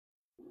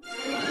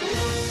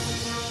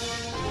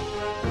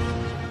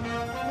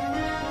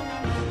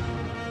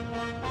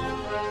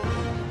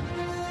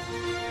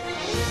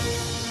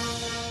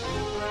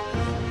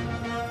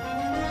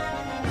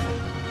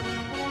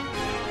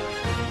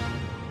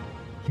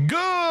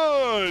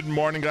Good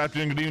morning, good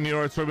afternoon, good evening,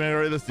 or it's from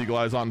this Eagle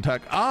Eyes on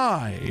Tech.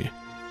 I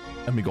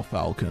am Eagle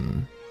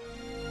Falcon.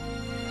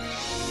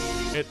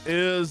 It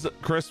is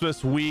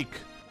Christmas week.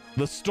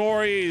 The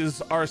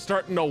stories are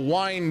starting to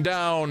wind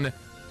down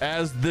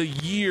as the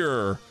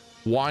year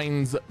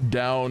winds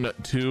down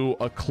to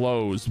a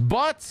close.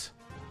 But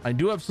I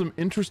do have some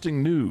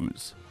interesting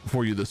news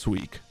for you this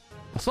week.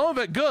 Some of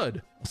it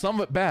good,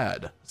 some of it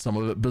bad, some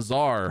of it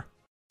bizarre,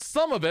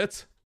 some of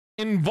it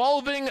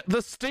involving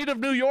the state of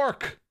New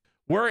York,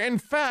 where in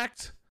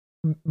fact,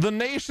 the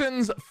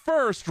nation's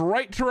first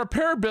right to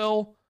repair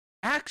bill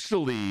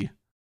actually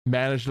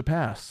managed to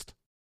pass.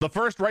 The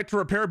first right to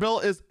repair bill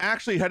is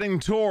actually heading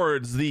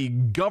towards the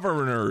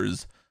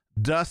governor's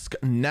desk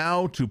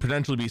now to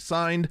potentially be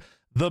signed.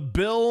 The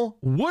bill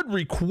would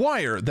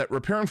require that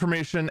repair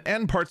information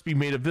and parts be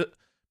made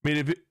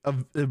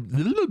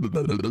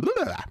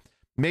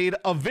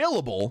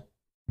available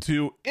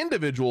to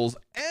individuals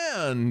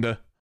and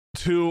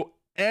to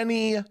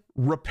any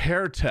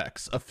repair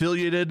techs,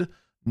 affiliated,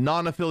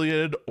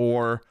 non-affiliated,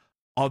 or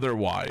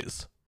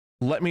otherwise.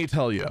 Let me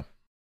tell you,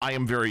 I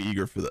am very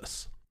eager for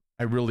this.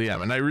 I really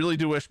am. And I really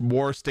do wish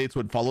more states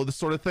would follow this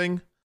sort of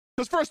thing.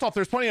 Because first off,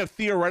 there's plenty of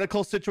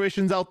theoretical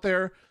situations out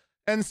there,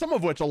 and some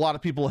of which a lot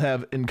of people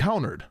have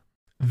encountered.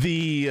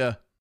 The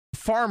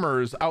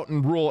farmers out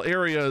in rural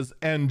areas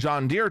and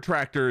John Deere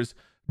tractors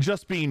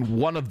just being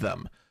one of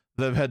them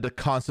that have had to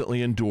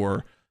constantly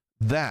endure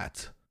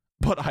that.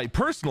 But I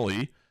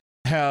personally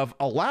have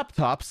a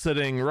laptop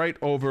sitting right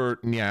over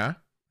there,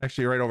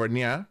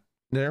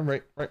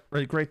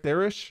 right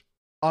there-ish,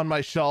 on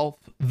my shelf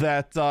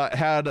that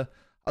had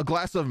a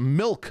glass of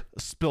milk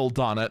spilled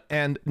on it,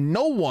 and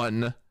no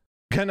one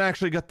can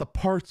actually get the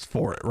parts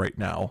for it right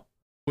now.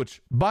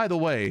 Which, by the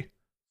way,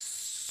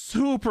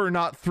 super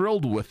not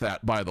thrilled with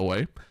that, by the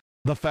way.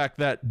 The fact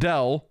that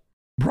Dell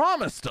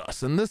promised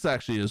us, and this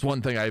actually is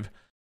one thing I've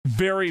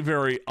very,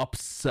 very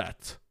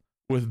upset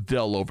with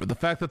Dell over. The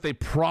fact that they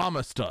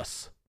promised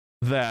us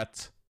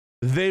that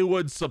they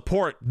would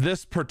support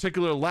this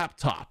particular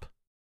laptop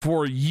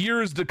for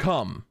years to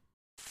come,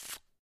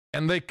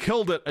 and they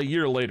killed it a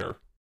year later,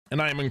 and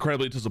I am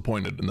incredibly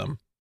disappointed in them.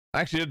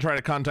 I actually did try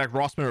to contact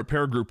Rossmann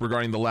Repair Group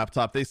regarding the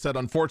laptop. They said,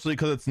 unfortunately,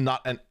 because it's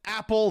not an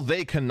Apple,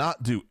 they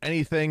cannot do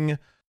anything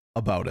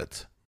about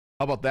it.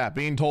 How about that?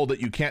 Being told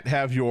that you can't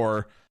have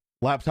your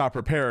laptop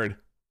repaired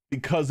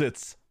because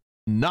it's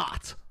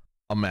not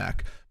a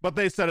Mac. But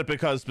they said it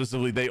because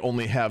specifically they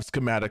only have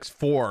schematics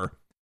for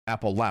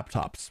Apple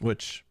laptops,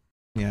 which,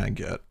 yeah, I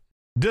get.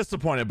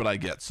 Disappointed, but I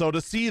get. So to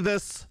see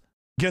this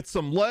get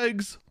some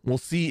legs, we'll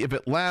see if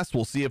it lasts.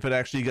 We'll see if it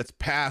actually gets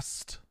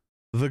past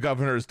the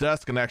governor's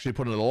desk and actually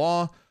put into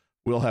law.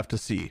 We'll have to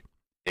see.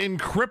 In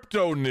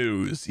crypto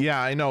news,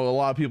 yeah, I know a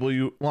lot of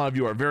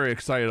you are very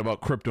excited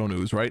about crypto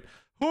news, right?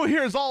 Who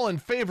here is all in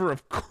favor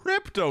of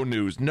crypto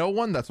news? No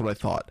one? That's what I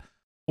thought.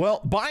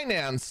 Well,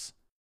 Binance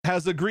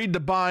has agreed to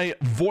buy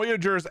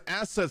Voyager's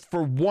assets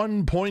for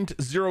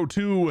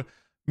 $1.02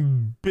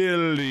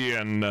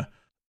 billion. All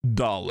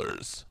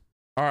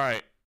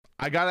right,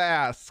 I gotta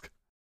ask.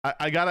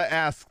 I gotta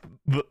ask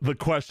the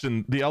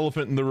question, the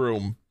elephant in the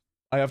room.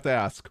 I have to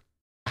ask.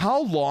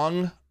 How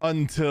long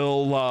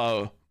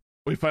until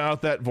we find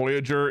out that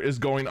Voyager is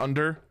going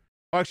under?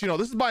 Oh, actually, no,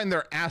 this is buying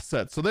their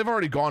assets, so they've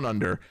already gone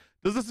under.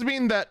 Does this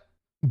mean that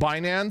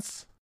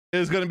Binance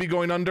is going to be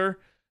going under?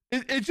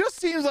 It just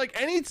seems like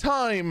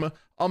anytime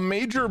a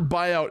major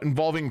buyout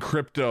involving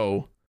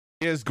crypto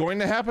is going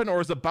to happen or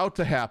is about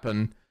to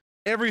happen,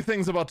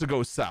 everything's about to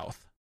go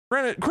south.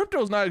 Granted,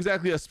 crypto is not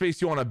exactly a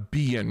space you want to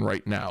be in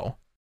right now.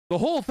 The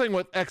whole thing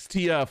with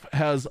XTF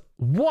has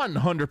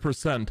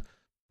 100%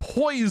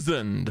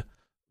 poisoned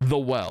the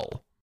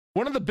well.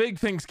 One of the big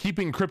things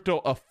keeping crypto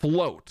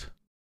afloat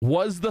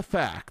was the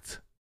fact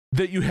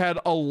that you had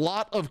a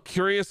lot of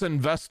curious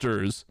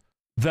investors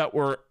that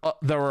were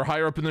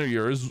higher up in their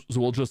years, so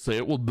we'll just say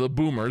it, well, the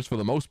boomers for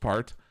the most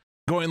part,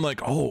 going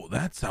like, oh,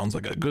 that sounds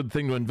like a good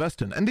thing to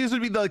invest in. And these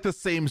would be like the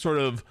same sort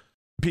of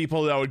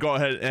people that would go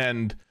ahead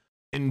and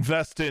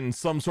invest in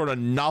some sort of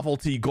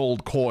novelty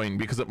gold coin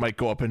because it might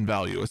go up in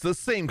value. It's the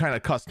same kind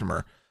of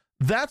customer.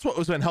 That's what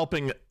has been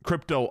helping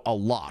crypto a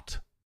lot.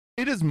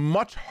 It is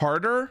much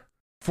harder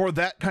for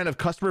that kind of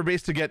customer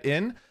base to get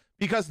in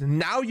because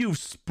now you've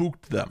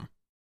spooked them.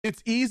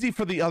 It's easy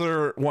for the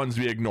other ones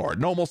to be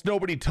ignored. Almost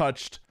nobody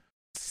touched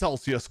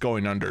Celsius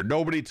going under.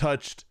 Nobody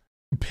touched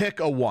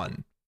pick a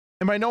one.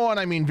 And by no one,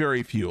 I mean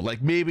very few.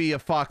 Like maybe a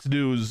Fox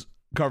News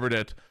covered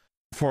it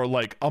for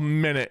like a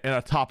minute in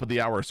a top of the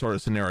hour sort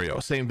of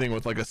scenario. Same thing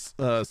with like a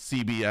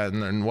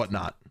CBN and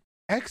whatnot.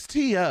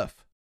 XTF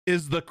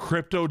is the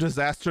crypto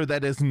disaster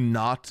that is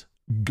not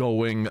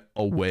going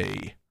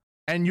away.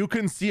 And you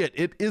can see it.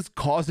 It is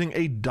causing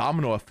a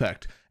domino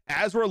effect.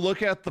 As we're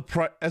looking at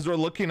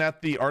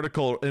the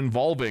article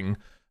involving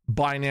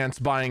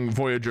Binance buying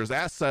Voyager's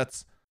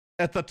assets,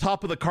 at the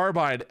top of the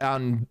carbide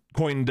on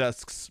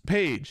CoinDesk's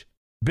page,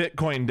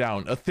 Bitcoin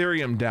down,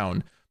 Ethereum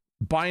down,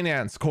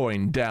 Binance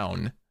Coin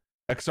down,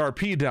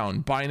 XRP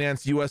down,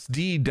 Binance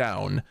USD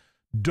down,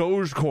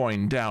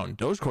 Dogecoin down.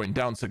 Dogecoin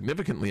down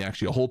significantly,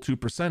 actually, a whole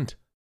 2%.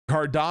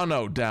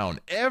 Cardano down.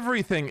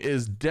 Everything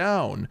is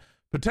down.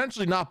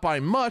 Potentially not by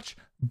much,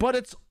 but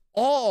it's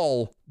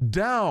all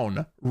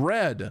down.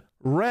 Red,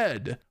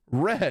 red,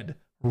 red,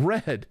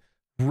 red,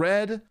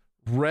 red,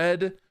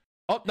 red.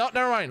 Oh, no,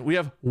 never mind. We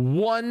have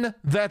one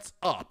that's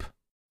up.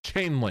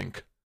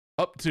 Chainlink.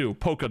 Up to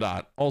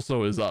Polkadot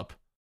also is up.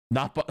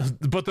 Not,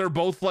 but they're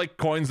both like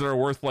coins that are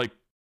worth like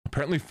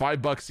apparently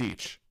 $5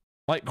 each.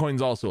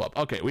 Litecoin's also up.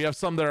 Okay, we have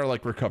some that are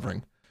like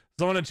recovering.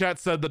 Someone in chat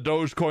said the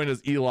Dogecoin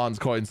is Elon's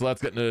coin, so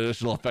that's getting an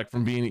additional effect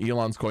from being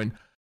Elon's coin.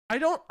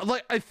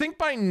 I think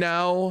by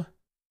now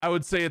I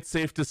would say it's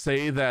safe to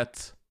say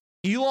that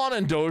Elon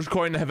and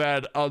Dogecoin have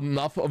had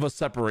enough of a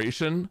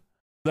separation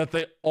that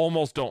they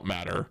almost don't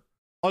matter.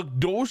 Like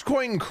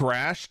Dogecoin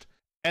crashed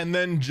and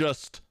then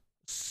just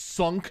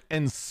sunk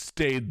and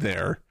stayed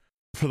there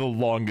for the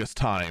longest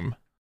time.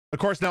 Of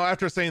course, now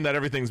after saying that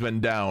everything's been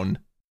down,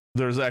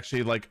 there's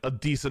actually like a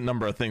decent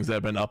number of things that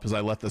have been up as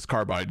I let this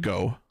carbide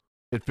go.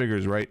 It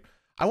figures, right?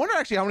 I wonder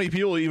actually how many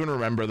people even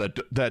remember that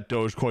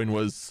Dogecoin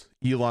was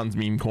Elon's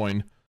meme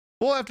coin.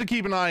 We'll have to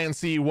keep an eye and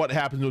see what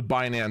happens with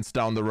Binance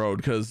down the road,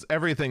 because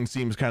everything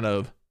seems kind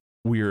of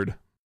weird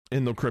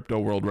in the crypto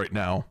world right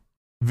now.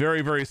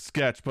 Very, very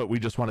sketch, but we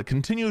just want to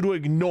continue to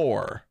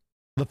ignore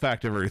the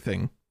fact of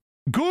everything.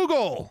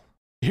 Google!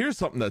 Here's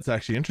something that's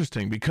actually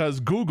interesting, because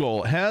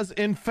Google has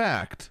in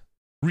fact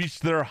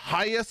reached their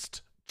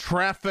highest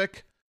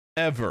traffic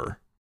ever.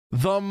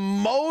 The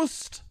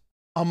most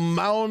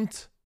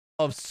amount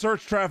of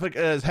search traffic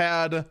it has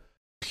had,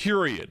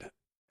 period,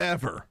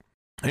 ever.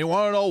 And you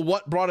want to know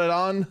what brought it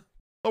on?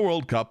 The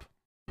World Cup.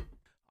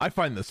 I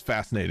find this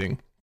fascinating.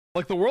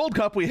 Like the World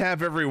Cup we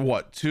have every,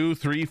 what, 2,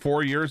 3,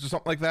 4 years or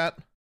something like that?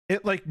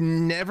 It like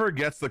never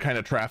gets the kind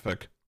of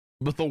traffic.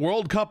 But the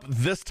World Cup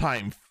this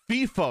time,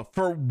 FIFA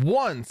for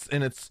once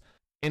in its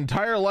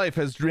entire life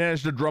has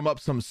managed to drum up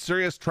some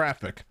serious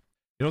traffic.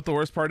 You know what the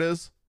worst part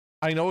is?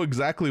 I know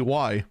exactly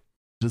why.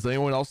 Does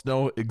anyone else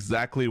know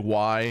exactly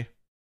why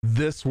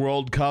this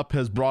World Cup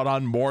has brought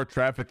on more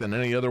traffic than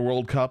any other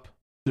World Cup?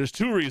 There's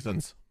two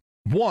reasons.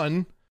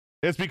 One,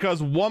 it's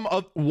because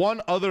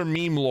one other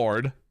meme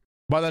lord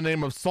by the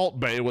name of Salt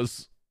Bay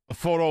was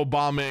photo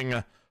bombing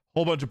a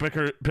whole bunch of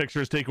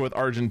pictures taken with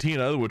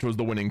Argentina, which was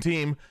the winning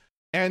team.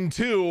 And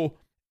two,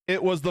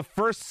 it was the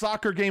first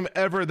soccer game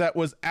ever that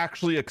was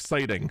actually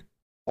exciting.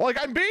 Like,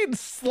 I'm being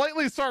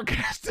slightly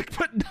sarcastic,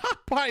 but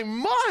not by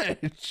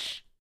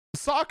much.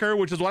 Soccer,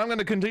 which is what I'm going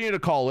to continue to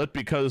call it,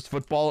 because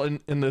football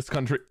in this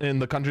country, in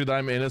the country that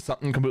I'm in, is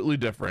something completely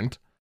different,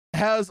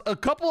 has a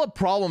couple of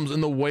problems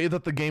in the way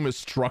that the game is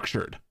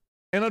structured.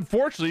 And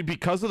unfortunately,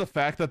 because of the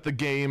fact that the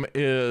game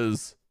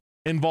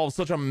involves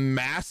such a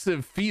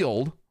massive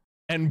field,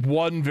 and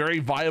one very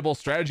viable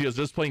strategy is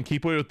just playing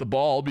keep away with the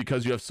ball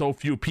because you have so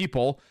few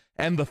people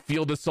and the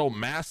field is so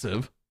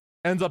massive,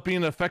 ends up being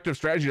an effective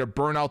strategy to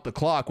burn out the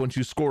clock once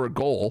you score a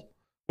goal,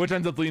 which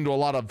ends up leading to a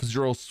lot of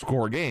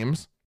zero-score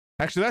games.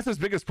 Actually, that's his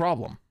biggest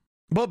problem.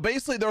 But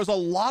basically, there was a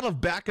lot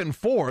of back and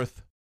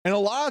forth, and a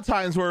lot of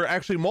times where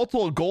actually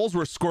multiple goals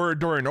were scored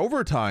during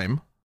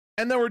overtime,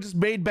 and then were just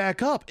made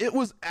back up. It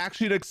was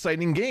actually an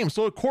exciting game.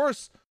 So, of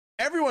course,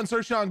 everyone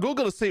searching on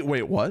Google to say,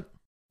 wait, what?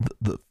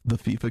 The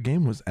FIFA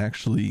game was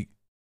actually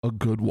a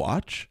good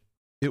watch?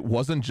 It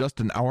wasn't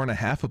just an hour and a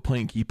half of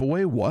playing keep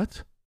away?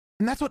 What?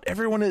 And that's what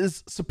everyone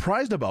is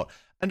surprised about.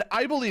 And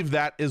I believe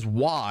that is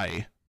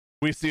why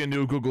we see a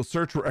new Google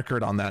search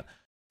record on that.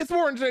 It's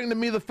more interesting to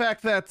me the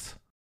fact that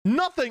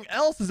nothing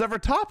else has ever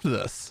topped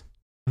this.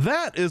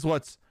 That is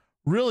what's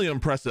really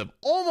impressive.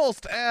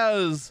 Almost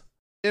as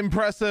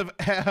impressive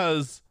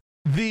as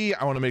the,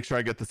 I want to make sure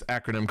I get this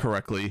acronym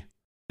correctly.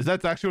 Is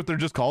that actually what they're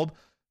just called?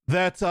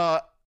 That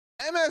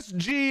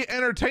MSG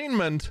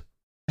Entertainment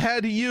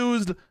had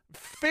used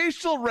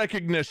facial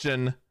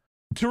recognition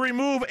to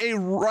remove a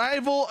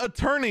rival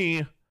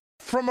attorney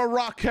from a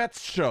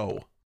Rockettes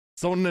show.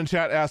 Someone in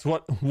chat asked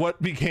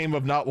what became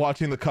of not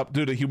watching the Cup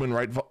due to human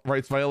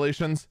rights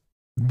violations.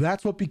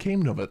 That's what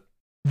became of it.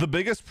 The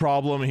biggest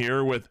problem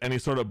here with any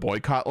sort of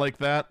boycott like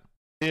that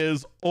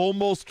is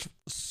almost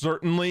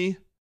certainly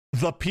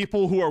the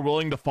people who are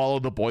willing to follow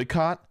the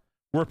boycott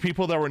were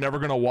people that were never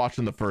going to watch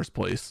in the first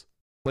place.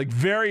 Like,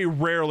 very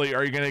rarely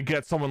are you going to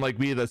get someone like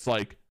me that's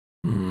like,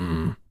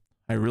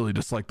 I really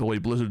dislike the way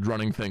Blizzard's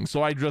running things,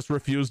 so I just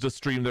refuse to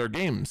stream their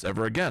games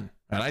ever again.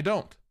 And I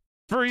don't.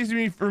 It's very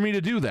easy for me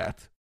to do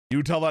that.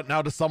 You tell that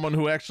now to someone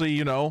who actually,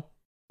 you know,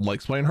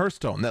 likes playing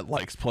Hearthstone, that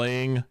likes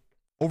playing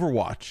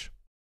Overwatch.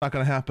 Not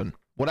going to happen.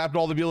 What happened to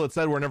all the people that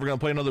said we're never going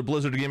to play another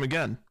Blizzard game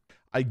again?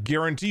 I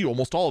guarantee you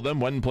almost all of them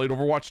went and played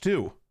Overwatch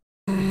too.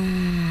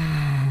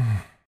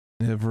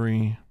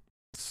 Every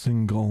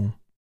single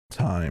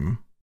time.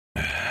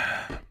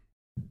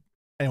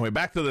 Anyway,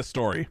 back to this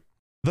story.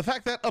 The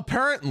fact that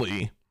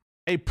apparently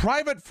a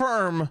private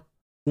firm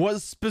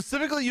was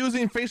specifically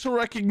using facial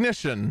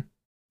recognition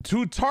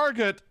to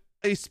target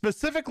a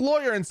specific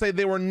lawyer and say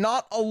they were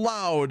not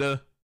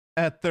allowed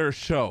at their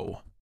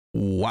show.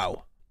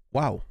 Wow.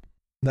 Wow.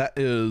 That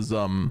is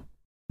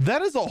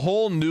That is a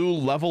whole new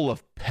level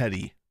of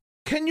petty.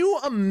 Can you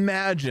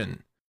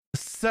imagine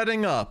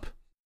setting up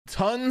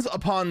tons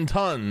upon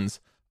tons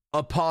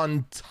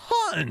upon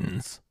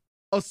tons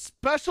of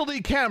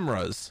specialty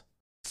cameras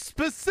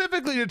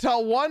specifically to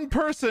tell one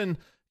person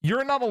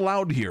you're not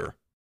allowed here?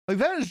 Like,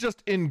 that is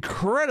just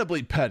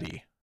incredibly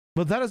petty.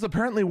 But that is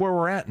apparently where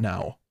we're at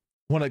now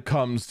when it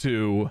comes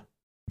to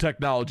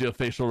technology of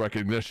facial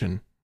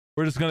recognition.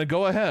 We're just going to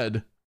go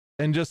ahead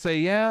and just say,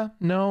 yeah,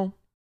 no,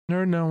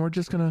 we're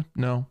just going to,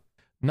 no.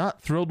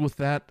 Not thrilled with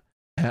that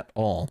at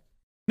all.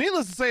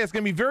 Needless to say, it's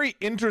going to be very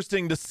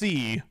interesting to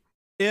see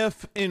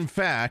if, in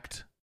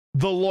fact,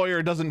 the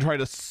lawyer doesn't try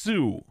to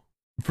sue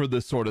for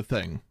this sort of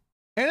thing.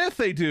 And if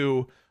they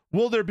do,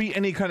 will there be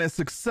any kind of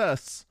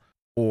success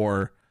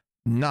or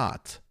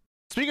not?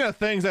 Speaking of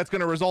things that's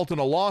going to result in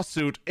a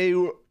lawsuit, a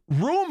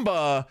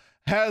Roomba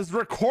has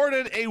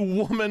recorded a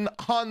woman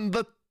on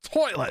the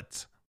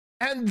toilet.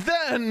 And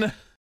then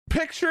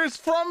pictures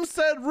from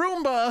said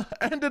Roomba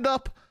ended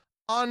up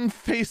on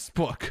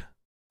Facebook.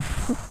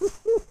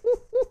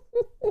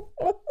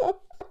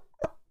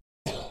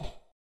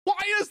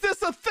 Why is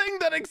this a thing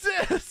that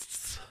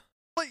exists?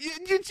 Like,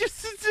 you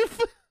just,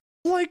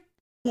 like,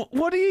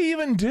 what do you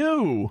even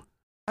do?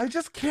 I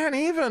just can't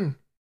even.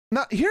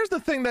 Now, here's the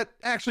thing that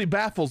actually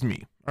baffles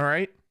me, all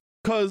right?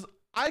 Because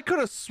I could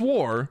have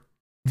swore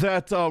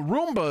that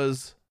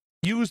Roombas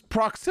used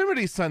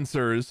proximity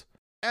sensors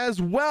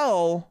as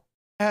well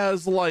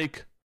as,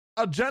 like,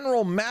 a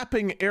general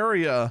mapping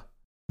area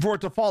for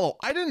it to follow.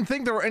 I didn't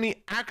think there were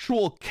any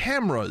actual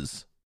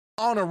cameras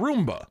on a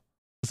Roomba.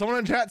 Someone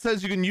in chat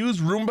says you can use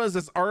Roombas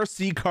as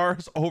RC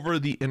cars over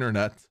the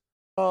internet.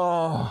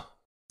 Oh,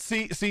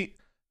 see,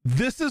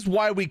 this is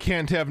why we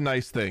can't have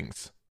nice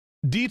things.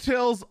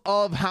 Details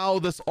of how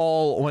this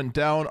all went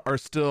down are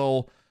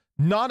still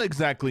not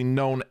exactly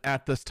known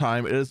at this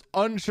time. It is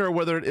unsure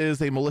whether it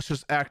is a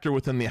malicious actor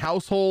within the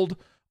household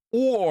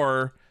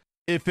or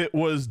if it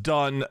was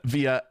done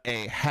via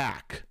a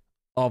hack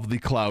of the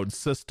cloud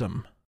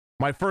system.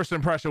 My first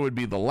impression would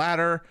be the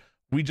latter.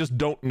 We just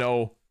don't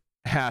know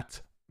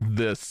at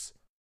this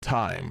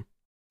time.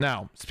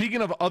 Now,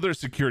 speaking of other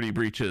security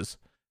breaches,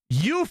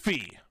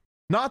 Yuffie,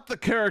 not the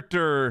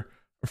character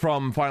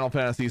from Final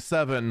Fantasy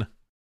VII,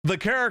 the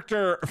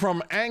character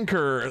from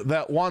Anchor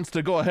that wants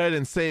to go ahead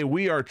and say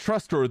we are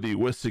trustworthy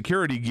with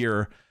security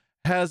gear,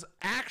 has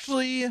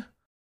actually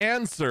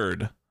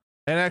answered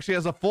and actually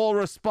has a full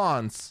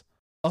response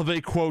of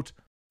a, quote,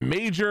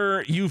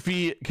 major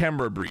Yuffie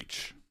camera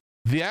breach.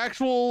 The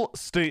actual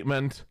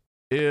statement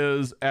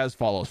is as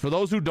follows. For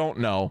those who don't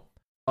know,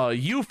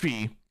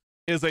 Yuffie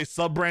is a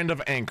sub-brand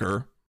of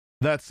Anchor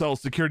that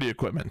sells security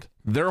equipment.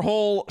 Their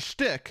whole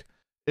shtick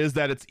is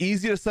that it's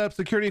easy to set up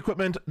security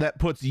equipment that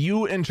puts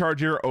you in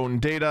charge of your own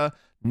data.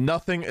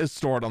 Nothing is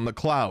stored on the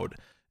cloud.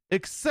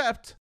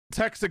 Except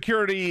tech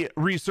security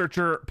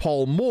researcher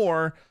Paul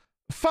Moore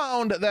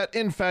found that,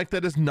 in fact,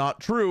 that is not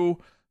true.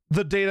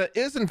 The data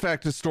is, in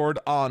fact, stored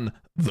on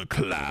the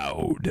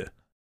cloud,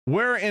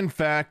 where, in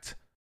fact,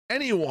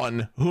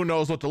 anyone who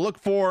knows what to look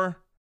for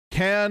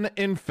can,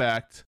 in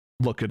fact,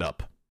 look it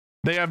up.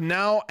 They have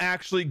now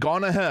actually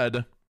gone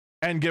ahead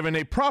and given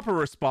a proper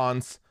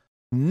response,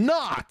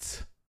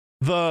 not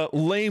the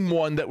lame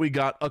one that we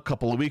got a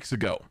couple of weeks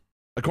ago.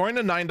 According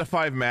to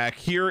 9to5Mac,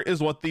 here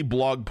is what the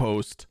blog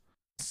post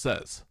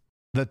says.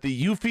 That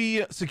the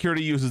Yuffie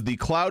security uses the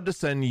cloud to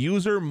send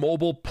user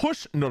mobile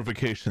push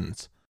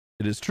notifications.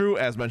 It is true,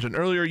 as mentioned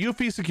earlier,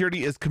 Yuffie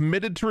security is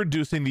committed to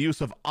reducing the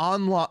use of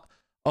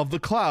the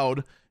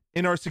cloud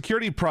in our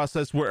security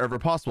process wherever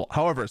possible.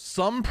 However,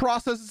 some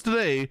processes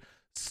today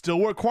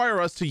still require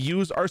us to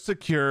use our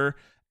secure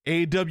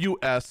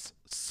AWS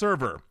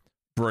server.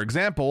 For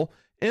example,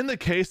 in the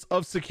case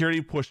of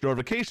security push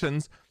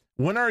notifications,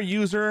 when our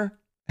user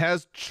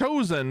has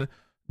chosen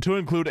to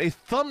include a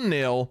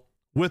thumbnail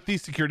with the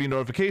security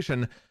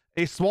notification,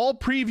 a small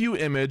preview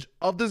image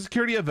of the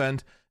security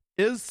event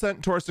is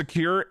sent to our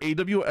secure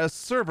AWS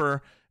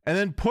server and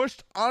then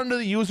pushed onto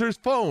the user's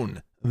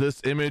phone.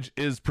 This image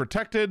is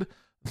protected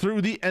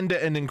through the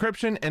end-to-end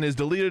encryption and is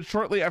deleted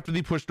shortly after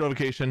the push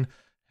notification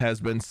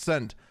has been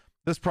sent.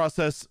 This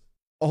process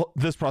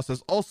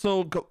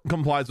also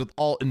complies with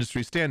all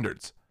industry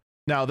standards.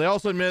 Now, they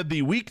also admitted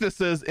the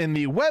weaknesses in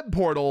the web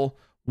portal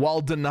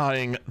while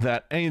denying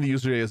that any of the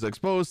user data is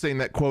exposed, saying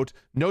that, quote,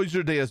 no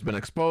user data has been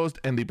exposed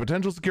and the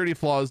potential security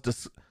flaws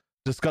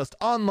discussed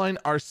online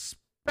are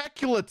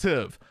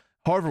speculative.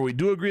 However, we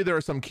do agree there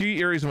are some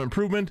key areas of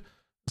improvement,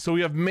 so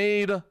we have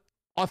made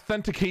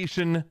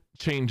authentication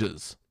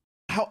changes.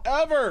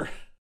 However,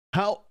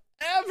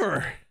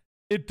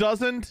 it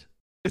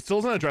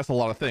still doesn't address a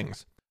lot of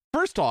things.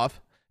 First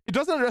off, it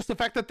doesn't address the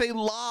fact that they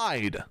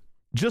lied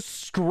just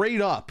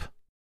straight up.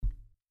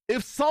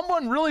 If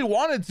someone really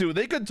wanted to,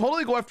 they could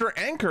totally go after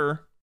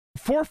Anchor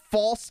for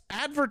false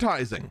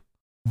advertising.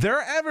 Their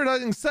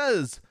advertising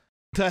says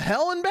to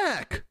hell and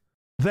back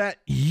that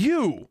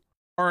you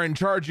are in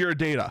charge of your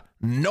data,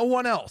 no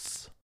one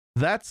else.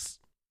 That's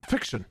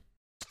fiction.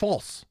 It's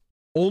false.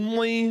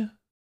 Only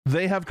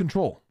they have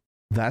control.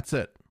 That's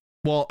it.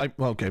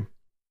 Okay.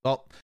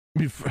 Well,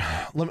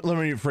 let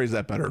me rephrase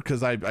that better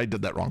because I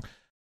did that wrong.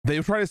 They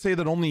try to say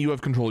that only you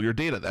have control of your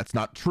data. That's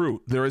not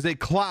true. There is a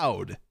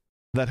cloud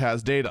that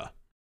has data.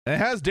 And it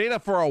has data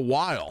for a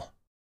while.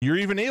 You're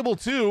even able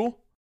to,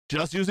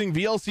 just using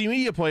VLC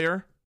Media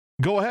Player,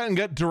 go ahead and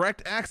get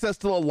direct access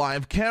to the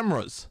live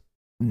cameras.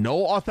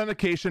 No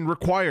authentication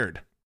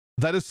required.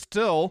 That is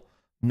still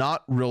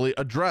not really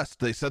addressed.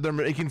 They said they're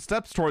making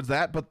steps towards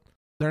that, but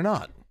they're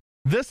not.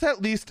 This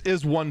at least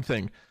is one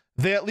thing.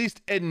 They at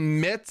least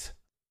admit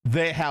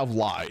they have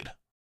lied.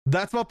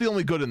 That's about the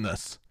only good in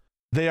this.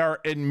 They are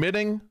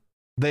admitting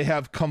they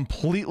have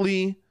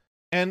completely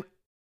and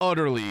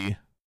utterly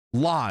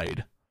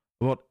lied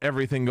about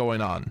everything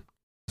going on.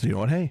 So you know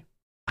what? Hey,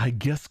 I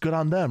guess good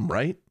on them,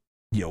 right?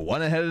 You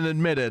went ahead and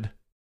admitted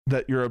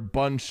that you're a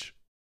bunch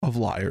of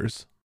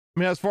liars. I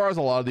mean, as far as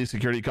a lot of these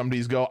security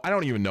companies go, I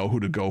don't even know who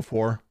to go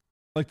for.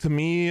 Like, to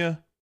me,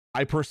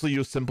 I personally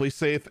use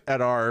SimpliSafe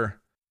at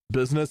our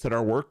business, at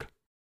our work.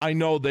 I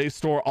know they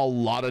store a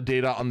lot of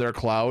data on their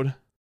cloud,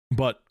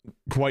 but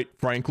quite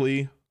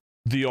frankly,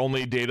 the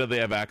only data they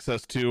have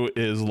access to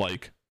is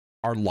like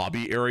our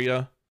lobby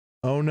area.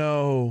 Oh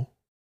no,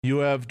 you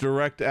have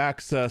direct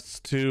access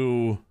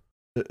to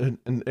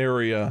an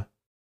area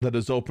that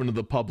is open to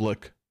the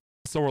public.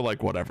 So we're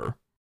like, whatever.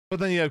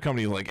 But then you have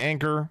companies like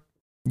Anchor,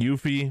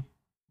 Eufy,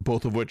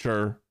 both of which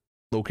are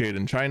located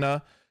in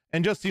China,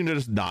 and just seem to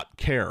just not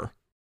care.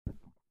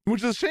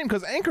 Which is a shame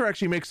because Anchor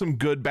actually makes some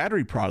good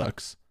battery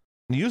products.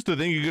 You used to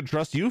think you could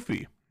trust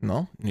Eufy.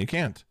 No, you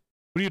can't.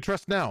 Who do you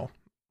trust now?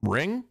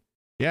 Ring?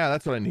 Yeah,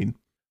 that's what I need.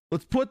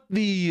 Let's put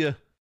the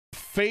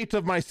fate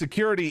of my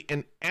security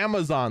in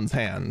Amazon's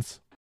hands.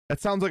 That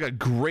sounds like a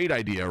great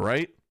idea,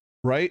 right?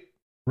 Right?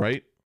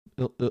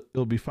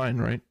 It'll be fine,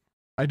 right?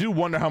 I do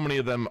wonder how many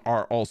of them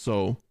are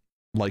also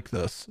like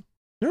this.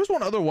 There's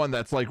one other one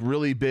that's like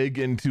really big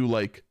into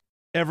like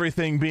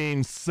everything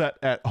being set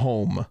at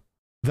home,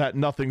 that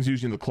nothing's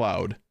using the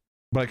cloud,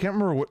 but I can't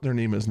remember what their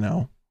name is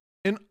now.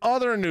 In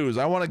other news,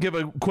 I want to give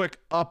a quick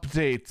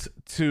update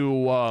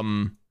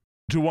to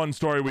one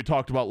story we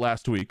talked about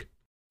last week.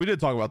 We did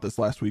talk about this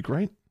last week,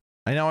 right?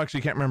 I now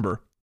actually can't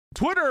remember.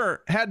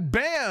 Twitter had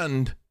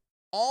banned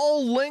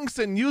all links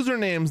and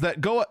usernames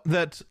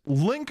that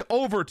link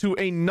over to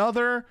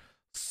another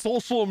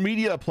social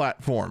media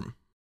platform.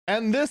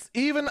 And this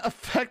even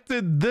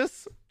affected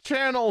this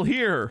channel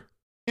here.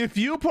 If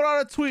you put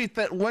out a tweet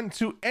that went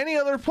to any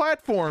other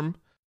platform,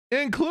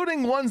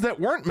 including ones that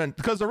weren't meant,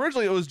 because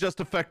originally it was just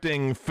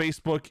affecting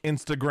Facebook,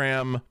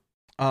 Instagram,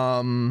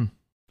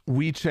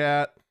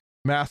 WeChat,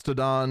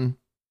 Mastodon.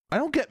 I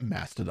don't get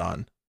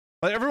Mastodon.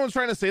 Like, everyone's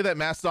trying to say that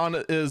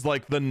Mastodon is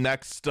like the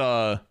next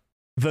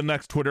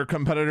Twitter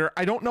competitor.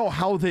 I don't know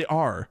how they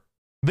are.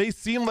 They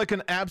seem like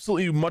an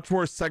absolutely much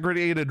more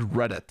segregated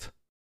Reddit.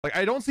 Like,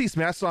 I don't see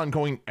Mastodon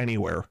going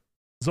anywhere.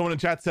 Someone in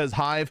chat says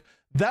Hive.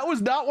 That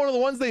was not one of the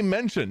ones they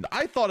mentioned.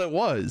 I thought it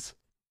was,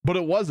 but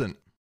it wasn't.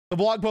 The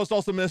blog post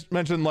also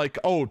mentioned like,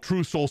 oh,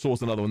 True Social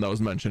was another one that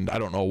was mentioned. I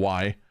don't know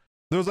why.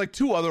 There was like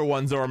two other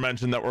ones that were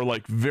mentioned that were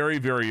like very,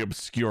 very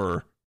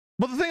obscure.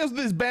 But the thing is,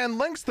 this banned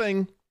links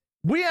thing,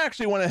 we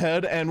actually went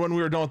ahead and when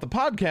we were done with the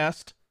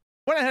podcast,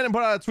 went ahead and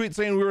put out a tweet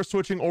saying we were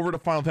switching over to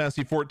Final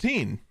Fantasy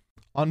 14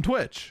 on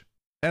Twitch.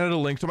 And added a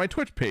link to my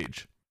Twitch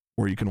page,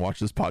 where you can watch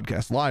this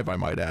podcast live, I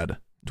might add,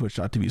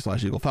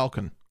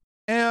 twitch.tv/EagleFalcon.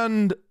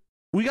 And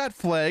we got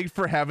flagged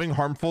for having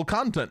harmful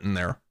content in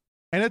there.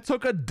 And it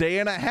took a day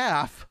and a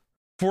half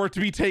for it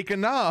to be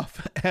taken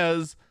off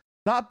as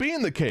not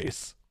being the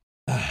case.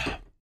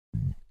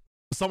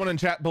 Someone in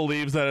chat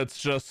believes that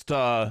it's just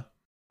out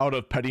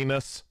of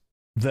pettiness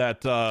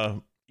that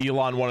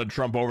Elon wanted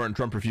Trump over and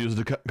Trump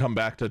refused to come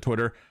back to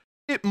Twitter.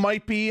 It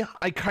might be.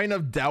 I kind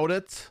of doubt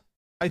it.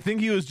 I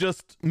think he was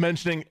just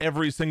mentioning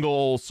every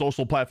single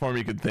social platform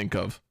you could think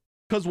of.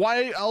 Because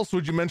why else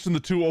would you mention the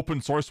two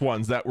open source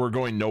ones that were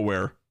going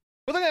nowhere?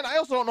 But then I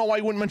also don't know why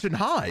you wouldn't mention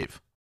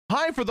Hive.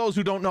 Hive, for those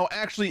who don't know,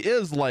 actually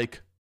is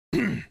like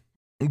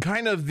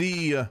kind of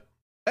it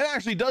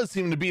actually does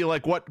seem to be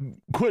like what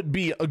could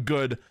be a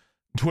good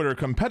Twitter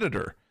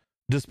competitor,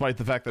 despite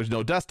the fact there's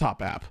no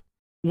desktop app.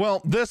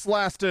 Well, this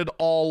lasted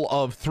all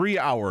of 3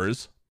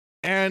 hours.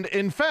 And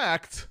in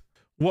fact,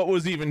 what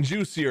was even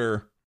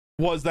juicier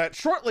was that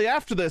shortly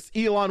after this,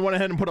 Elon went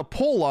ahead and put a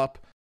poll up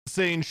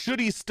saying, should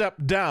he step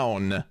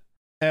down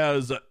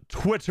as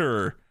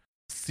Twitter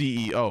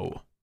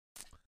CEO?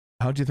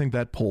 How do you think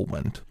that poll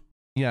went?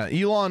 Yeah,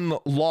 Elon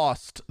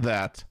lost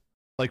that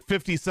like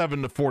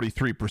 57 to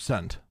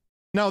 43%.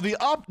 Now, the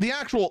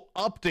actual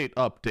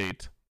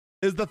update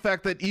is the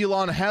fact that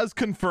Elon has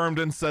confirmed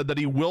and said that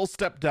he will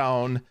step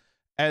down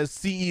as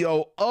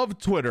CEO of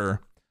Twitter,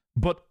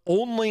 but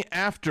only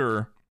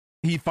after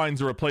he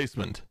finds a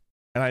replacement.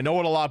 And I know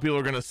what a lot of people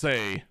are going to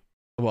say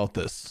about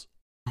this.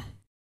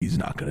 He's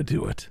not going to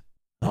do it.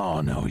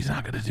 Oh, no, he's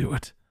not going to do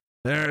it.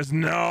 There's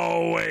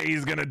no way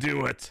he's going to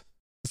do it.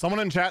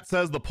 Someone in chat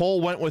says the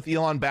poll went with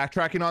Elon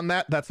backtracking on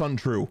that. That's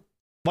untrue.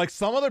 Like,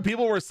 some other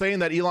people were saying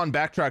that Elon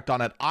backtracked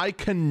on it. I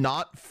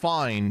cannot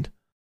find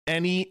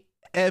any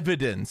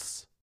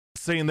evidence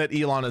saying that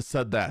Elon has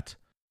said that.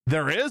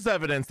 There is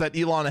evidence that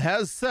Elon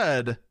has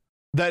said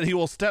that he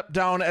will step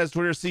down as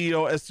Twitter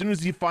CEO as soon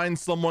as he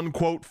finds someone,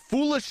 quote,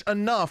 foolish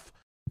enough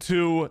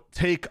to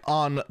take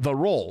on the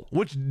role,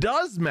 which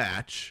does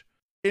match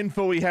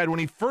info he had when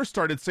he first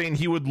started saying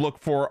he would look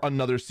for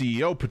another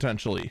CEO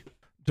potentially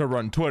to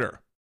run Twitter.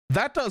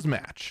 That does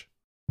match.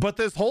 But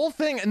this whole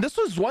thing, and this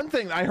was one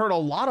thing I heard a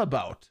lot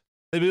about.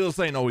 People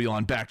saying, oh,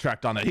 Elon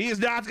backtracked on it. He's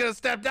not going to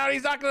step down.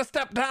 He's not going to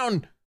step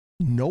down.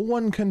 No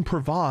one can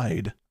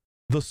provide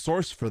the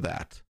source for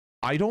that.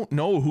 I don't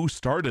know who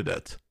started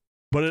it.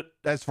 But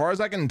as far as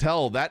I can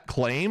tell, that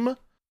claim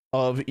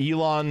of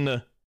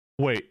Elon...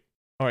 Wait.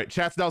 All right,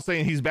 chat's now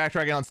saying he's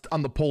backtracking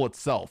on the poll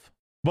itself.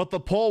 But the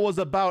poll was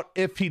about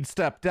if he'd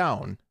step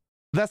down.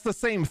 That's the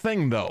same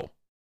thing, though.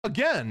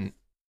 Again,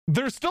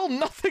 there's still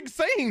nothing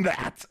saying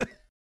that.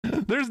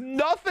 There's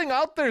nothing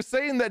out there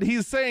saying that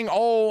he's saying,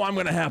 oh, I'm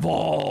going to have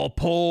all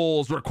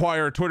polls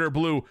require Twitter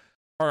Blue.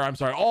 Or I'm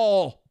sorry,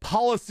 all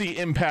policy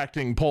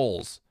impacting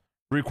polls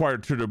require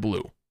Twitter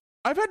Blue.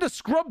 I've had to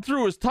scrub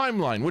through his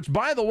timeline, which,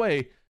 by the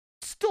way,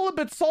 still a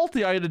bit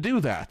salty I had to do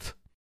that.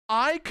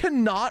 I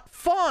cannot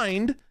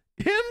find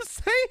him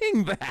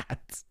saying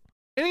that.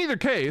 In either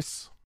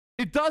case,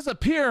 it does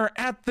appear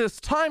at this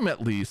time,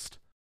 at least,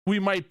 we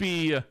might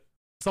be...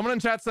 Someone in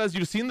chat says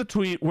you've seen the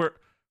tweet where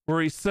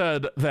he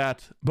said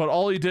that, but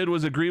all he did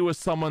was agree with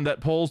someone that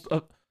polls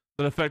that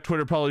affect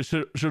Twitter probably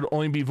should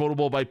only be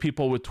votable by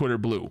people with Twitter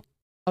Blue.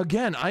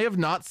 Again, I have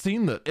not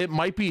seen that. It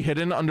might be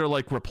hidden under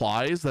like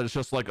replies, that it's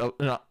just like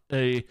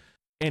a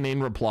inane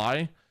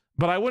reply,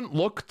 but I wouldn't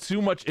look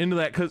too much into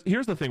that, because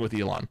here's the thing with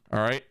Elon, all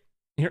right?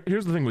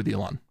 Here's the thing with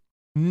Elon.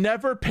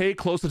 Never pay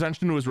close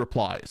attention to his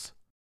replies,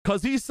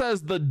 because he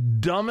says the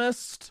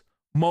dumbest,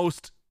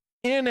 most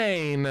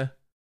inane,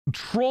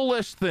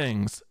 trollish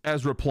things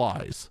as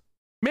replies.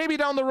 Maybe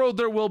down the road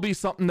there will be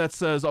something that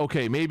says,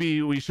 okay,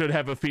 maybe we should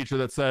have a feature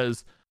that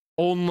says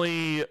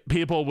only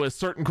people with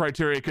certain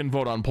criteria can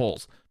vote on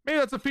polls. Maybe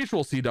that's a feature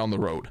we'll see down the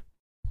road.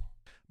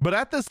 But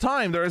at this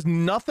time, there is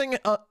nothing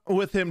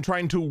with him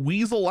trying to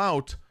weasel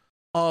out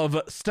of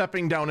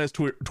stepping down as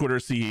Twitter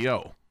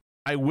CEO.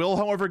 I will,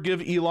 however,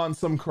 give Elon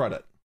some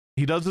credit.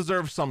 He does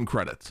deserve some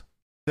credit.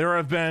 There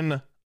have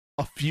been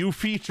a few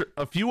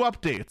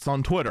updates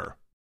on Twitter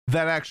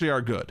that actually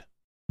are good.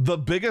 The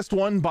biggest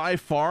one by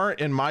far,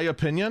 in my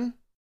opinion,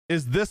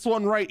 is this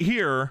one right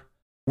here,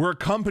 where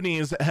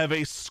companies have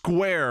a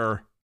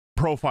square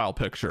profile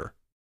picture.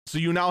 So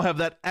you now have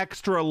that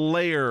extra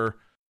layer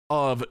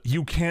of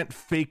you can't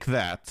fake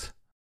that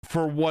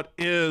for what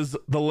is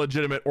the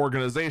legitimate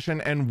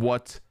organization and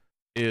what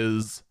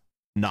is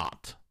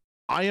not.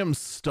 I am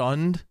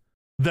stunned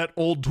that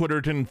old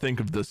Twitter didn't think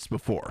of this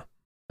before.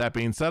 That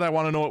being said, I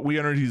want to know what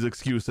WeEnergy's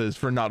excuse is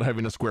for not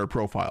having a square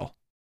profile.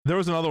 There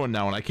was another one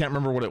now, and I can't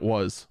remember what it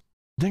was.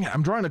 Dang it,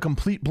 I'm drawing a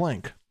complete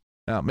blank.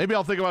 Maybe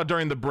I'll think about it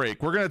during the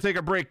break. We're going to take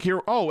a break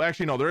here. Oh,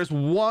 actually, no, there is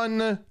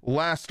one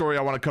last story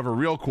I want to cover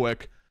real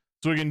quick,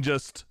 so we can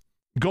just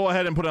go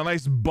ahead and put a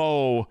nice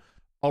bow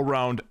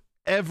around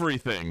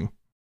everything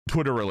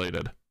Twitter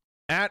related.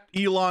 At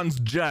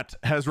Elon's jet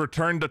has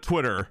returned to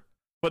Twitter,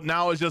 but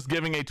now is just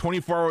giving a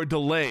 24-hour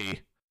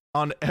delay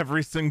on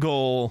every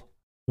single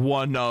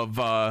one of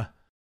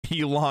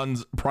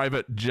Elon's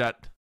private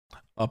jet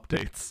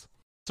updates.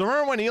 So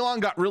remember when Elon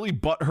got really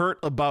butthurt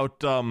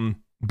about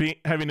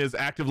having his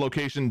active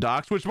location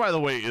doxed, which by the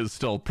way is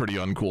still pretty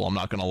uncool, I'm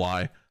not gonna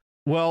lie.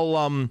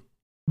 Well,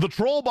 the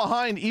troll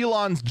behind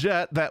Elon's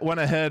jet that went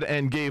ahead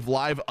and gave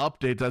live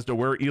updates as to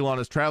where Elon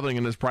is traveling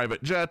in his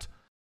private jet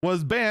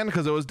was banned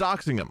because it was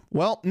doxing him.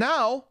 Well,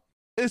 now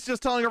it's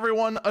just telling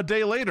everyone a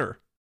day later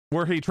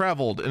where he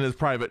traveled in his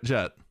private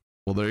jet.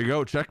 Well, there you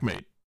go,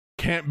 checkmate.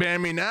 Can't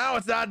ban me now.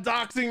 It's not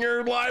doxing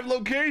your live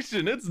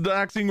location. It's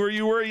doxing where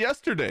you were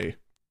yesterday.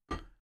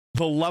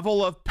 The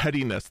level of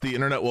pettiness the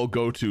internet will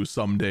go to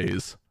some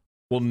days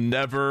will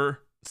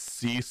never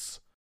cease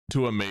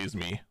to amaze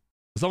me.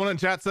 Someone in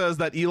chat says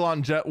that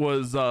Elon jet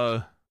was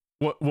doxing,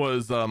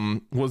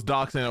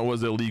 it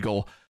was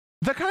illegal.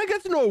 That kind of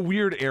gets into a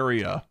weird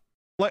area.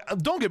 Like,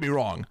 don't get me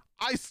wrong.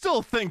 I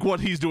still think what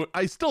he's doing,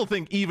 I still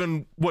think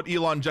even what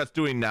Elon jet's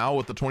doing now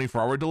with the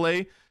 24-hour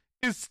delay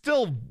is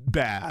still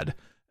bad,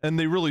 and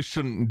they really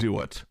shouldn't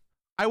do it.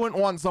 I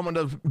wouldn't want someone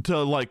to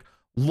like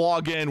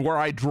log in where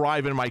I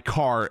drive in my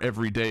car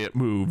every day it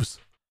moves.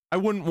 I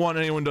wouldn't want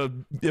anyone to,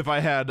 if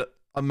I had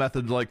a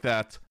method like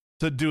that,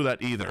 to do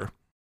that either.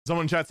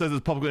 Someone in chat says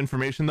it's public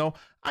information though.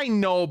 I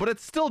know, but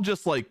it's still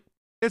just like,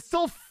 it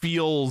still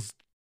feels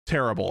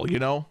terrible, you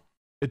know?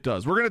 It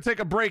does. We're going to take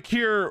a break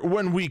here.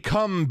 When we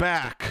come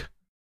back,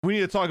 we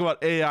need to talk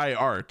about AI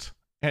art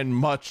and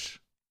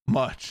much,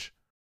 much,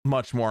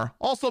 much more.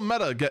 Also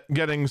Meta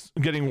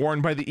getting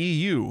warned by the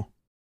EU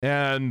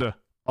and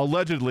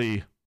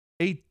allegedly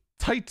a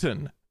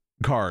Titan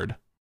card.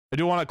 I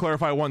do want to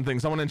clarify one thing.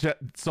 Someone in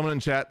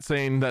chat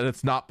saying that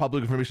it's not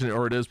public information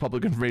or it is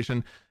public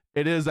information.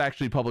 It is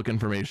actually public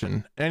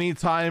information.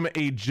 Anytime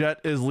a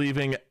jet is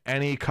leaving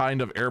any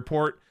kind of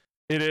airport,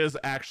 it is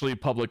actually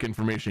public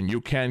information.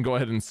 You can go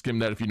ahead and skim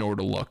that if you know where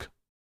to look.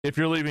 If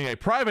you're leaving a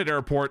private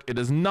airport, it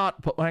is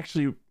not.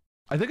 Actually,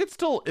 I think it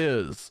still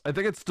is. I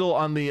think it's still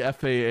on the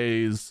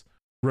FAA's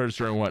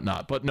register and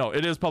whatnot. But no,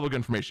 it is public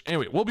information.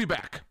 Anyway, we'll be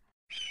back.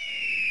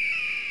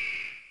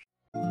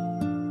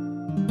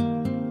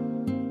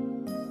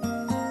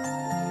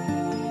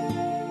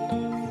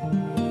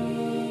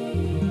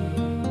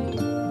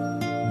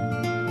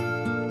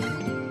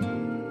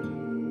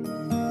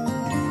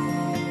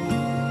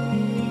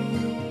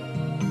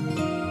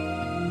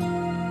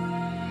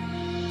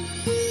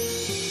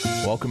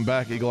 Welcome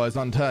back, Eagle Eyes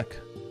on Tech.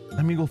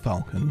 I'm Eagle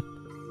Falcon.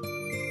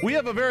 We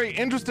have a very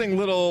interesting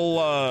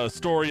little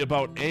story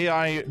about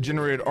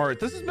AI-generated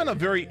art. This has been a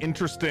very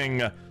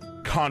interesting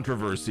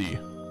controversy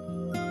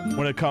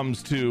when it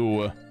comes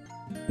to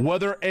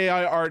whether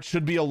AI art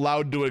should be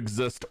allowed to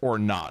exist or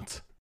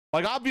not.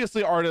 Like,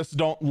 obviously, artists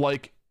don't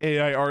like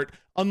AI art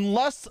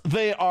unless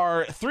they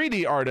are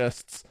 3D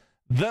artists.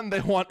 Then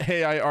they want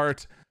AI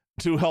art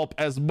to help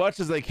as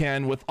much as they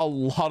can with a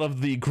lot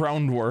of the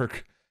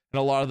groundwork and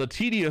a lot of the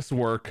tedious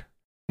work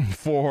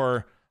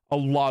for a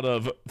lot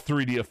of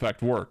 3D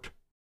effect work.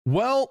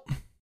 Well,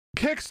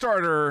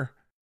 Kickstarter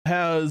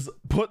has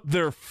put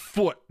their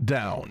foot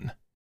down.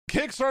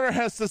 Kickstarter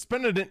has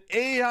suspended an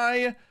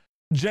AI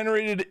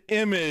generated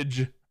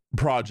image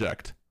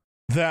project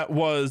that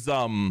was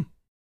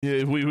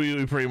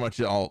we pretty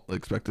much all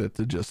expected it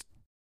to just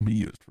be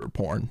used for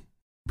porn,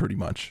 pretty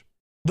much.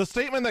 The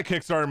statement that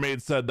Kickstarter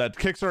made said that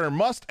Kickstarter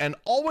must and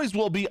always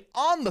will be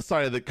on the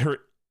side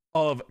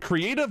of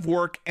creative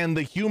work and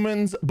the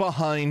humans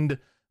behind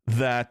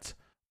that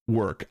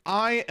work.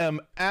 I am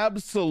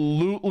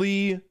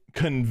absolutely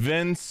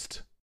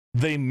convinced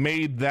they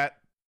made that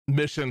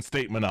mission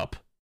statement up.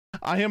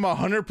 I am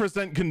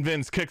 100%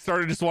 convinced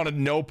Kickstarter just wanted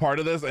no part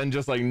of this and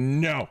just like,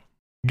 no,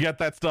 get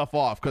that stuff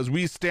off because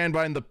we stand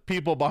behind the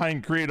people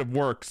behind creative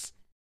works.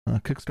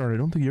 Kickstarter, I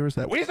don't think you're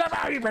that. We stand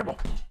behind you people.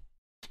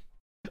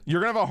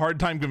 You're gonna have a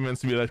hard time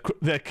convincing me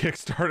that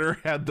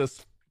Kickstarter had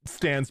this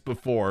stance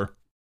before.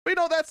 But, you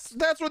know,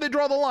 that's where they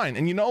draw the line.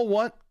 And you know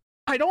what?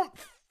 I don't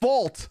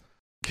fault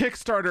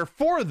Kickstarter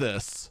for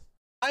this.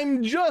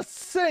 I'm just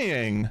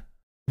saying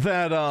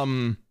that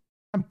I'm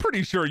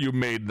pretty sure you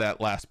made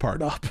that last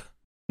part up.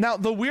 Now,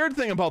 the weird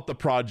thing about the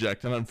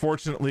project, and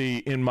unfortunately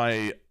in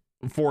my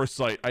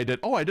foresight, I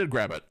did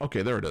grab it.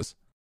 Okay, there it is.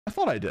 I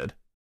thought I did.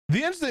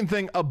 The interesting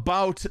thing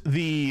about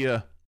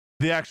the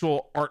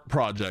actual art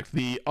project,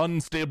 the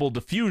Unstable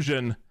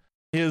Diffusion,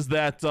 is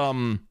that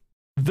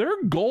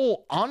their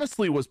goal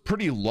honestly was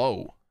pretty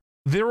low.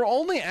 They were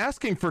only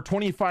asking for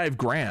 25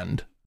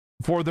 grand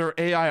for their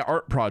AI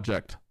art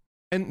project,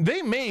 and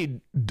they made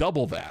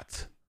double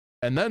that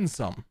and then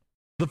some.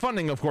 The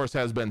funding, of course,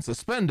 has been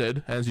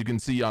suspended, as you can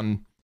see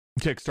on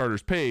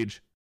Kickstarter's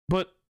page,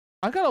 but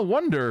I gotta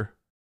wonder,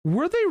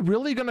 were they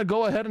really gonna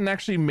go ahead and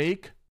actually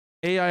make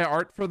AI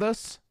art for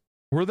this?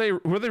 Were they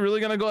really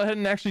gonna go ahead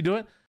and actually do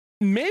it?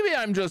 Maybe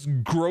I'm just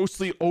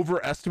grossly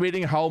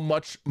overestimating how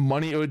much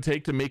money it would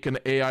take to make an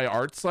AI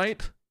art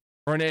site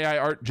or an AI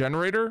art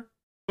generator,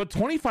 but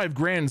 25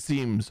 grand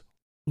seems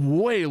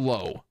way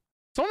low.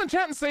 Someone in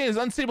chat and saying is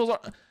Unstable.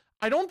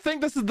 I don't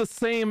think this is the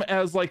same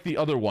as like the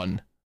other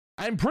one.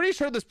 I'm pretty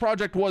sure this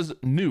project was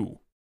new.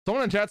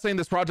 Someone in chat saying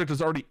this project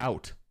is already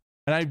out,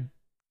 and I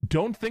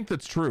don't think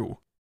that's true.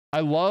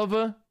 I love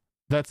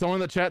that someone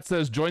in the chat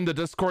says join the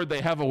Discord,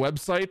 they have a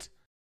website,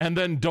 and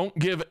then don't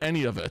give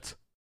any of it.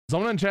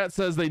 Someone in chat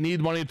says they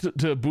need money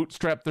to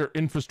bootstrap their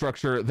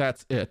infrastructure.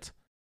 That's it.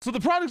 So the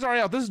project's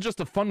already out. This is just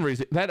a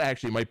fundraising. That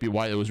actually might be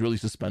why it was really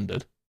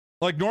suspended.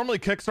 Like normally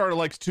Kickstarter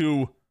likes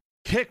to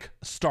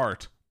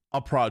kickstart a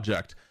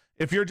project.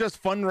 If you're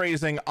just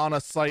fundraising on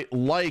a site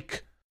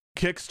like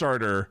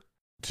Kickstarter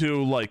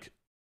to like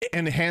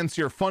enhance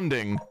your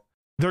funding,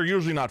 they're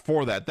usually not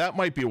for that. That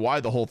might be why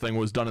the whole thing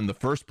was done in the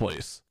first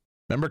place.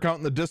 Member count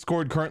in the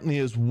Discord currently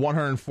is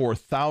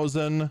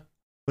 104,000.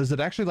 But is it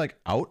actually like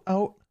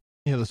out?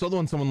 Yeah, this other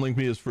one someone linked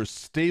me is for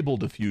stable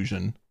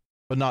diffusion,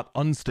 but not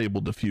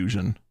unstable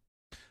diffusion.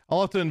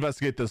 I'll have to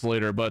investigate this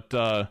later, but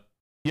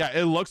yeah,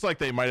 it looks like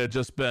they might have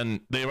just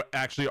been, they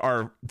actually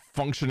are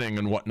functioning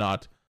and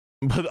whatnot,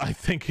 but I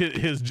think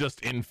it is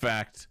just in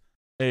fact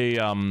a,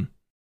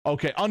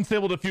 okay,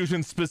 unstable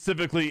diffusion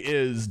specifically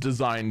is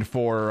designed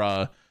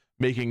for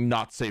making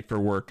not safe for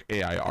work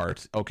AI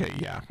art. Okay,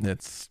 yeah,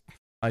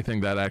 I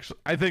think that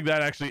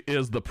actually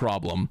is the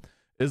problem,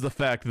 is the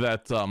fact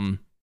that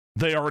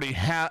they already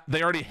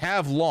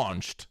have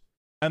launched,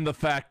 and the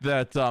fact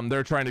that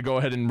they're trying to go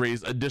ahead and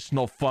raise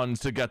additional funds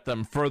to get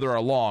them further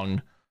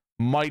along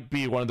might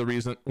be one of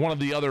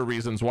the other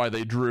reasons why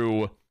they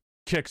drew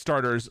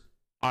Kickstarter's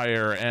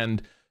ire,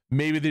 and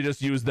maybe they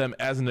just use them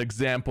as an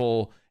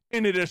example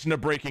in addition to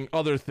breaking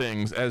other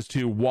things as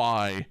to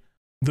why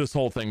this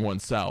whole thing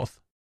went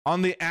south.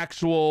 On the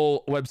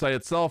actual website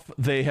itself,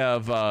 they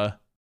have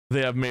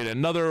made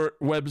another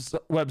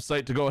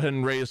website to go ahead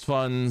and raise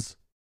funds.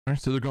 All right,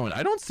 so they're going.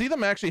 I don't see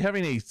them actually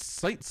having a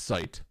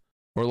site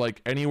or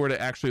like anywhere to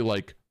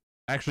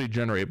actually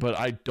generate, but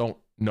I don't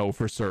know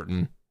for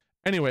certain.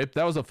 Anyway,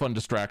 that was a fun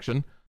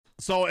distraction.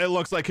 So it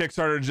looks like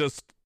Kickstarter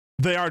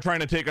they are trying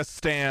to take a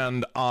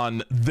stand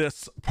on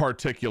this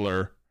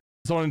particular.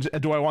 So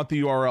do I want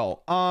the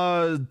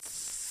URL?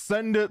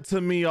 Send it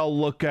to me. I'll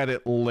look at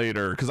it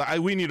later because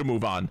we need to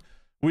move on.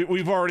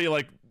 We've already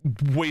like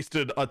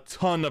wasted a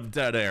ton of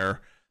dead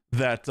air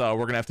that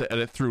we're gonna have to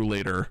edit through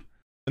later.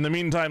 In the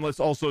meantime, let's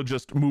also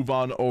just move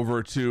on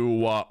over to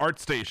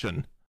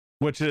ArtStation,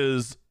 which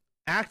is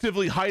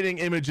actively hiding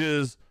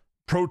images,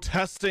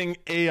 protesting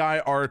AI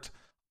art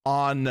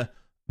on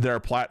their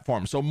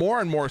platform. So more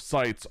and more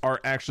sites are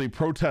actually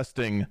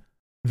protesting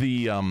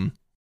the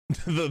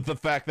the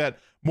fact that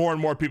more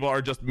and more people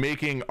are just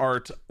making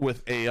art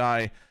with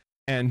AI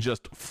and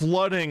just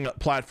flooding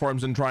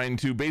platforms and trying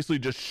to basically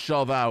just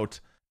shove out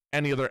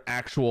any other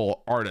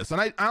actual artists. And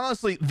I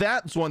honestly,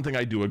 that's one thing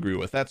I do agree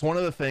with. That's one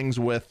of the things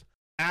with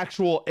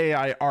actual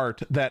AI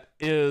art that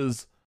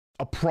is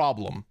a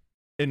problem,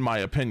 in my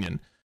opinion.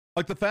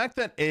 Like the fact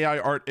that AI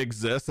art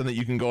exists and that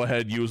you can go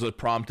ahead, use a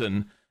prompt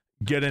and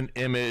get an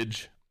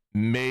image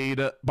made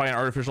by an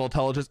artificial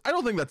intelligence, I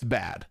don't think that's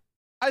bad.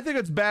 I think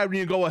it's bad when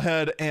you go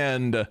ahead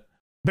and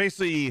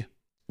basically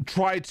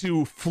try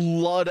to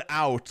flood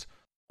out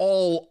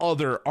all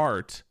other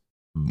art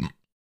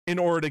in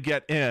order to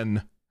get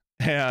in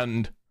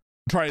and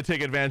try to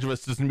take advantage of a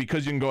system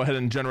because you can go ahead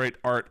and generate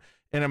art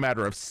in a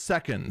matter of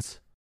seconds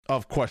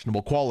of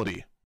questionable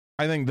quality.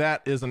 I think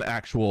that is an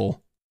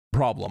actual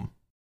problem.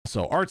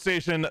 So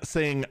ArtStation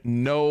saying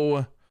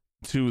no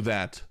to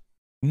that.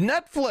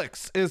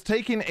 Netflix is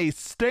taking a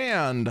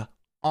stand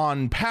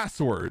on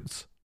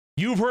passwords.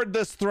 You've heard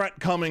this threat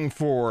coming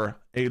for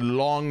a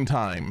long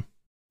time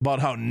about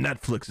how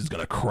Netflix is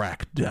going to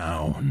crack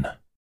down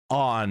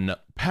on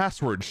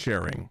password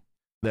sharing.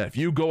 That if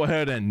you go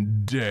ahead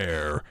and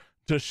dare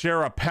to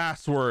share a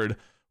password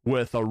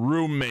with a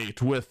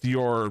roommate, with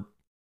your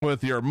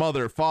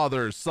mother,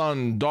 father,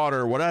 son,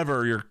 daughter,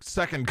 whatever, your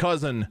second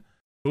cousin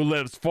who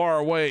lives far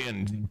away,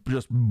 and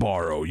just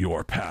borrow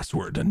your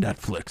password to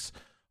Netflix.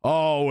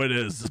 Oh, it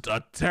is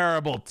a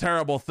terrible,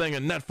 terrible thing,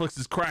 and Netflix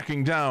is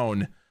cracking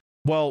down.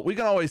 Well, we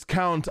can always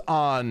count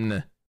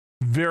on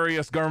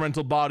various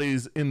governmental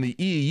bodies in the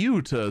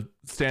EU to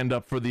stand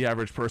up for the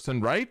average person,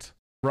 right?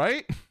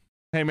 Right?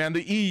 Hey, man,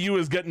 the EU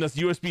is getting us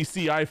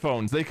USB-C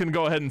iPhones. They can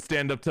go ahead and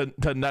stand up to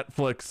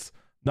Netflix,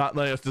 not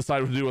letting us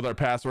decide what to do with our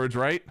passwords,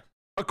 right?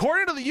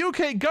 According to the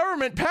UK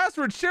government,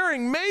 password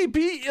sharing may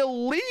be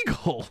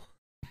illegal.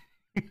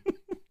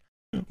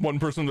 One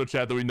person in the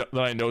chat that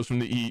I know is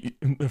from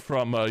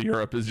from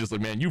Europe is just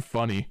like, man, you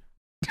funny.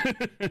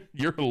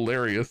 You're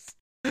hilarious.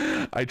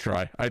 I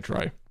try.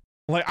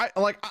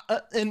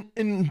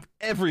 In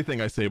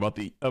everything I say about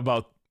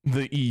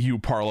the EU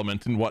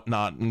Parliament and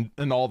whatnot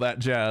and all that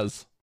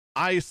jazz,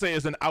 I say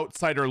as an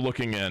outsider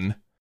looking in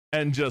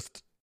and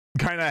just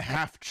kind of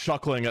half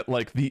chuckling at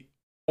like the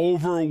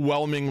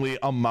overwhelmingly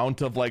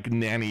amount of like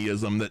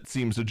nannyism that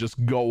seems to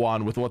just go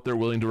on with what they're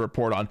willing to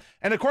report on.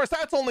 And of course,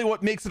 that's only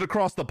what makes it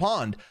across the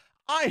pond.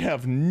 I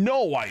have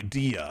no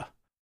idea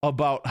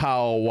about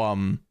how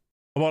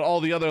about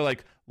all the other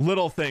like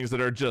little things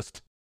that are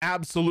just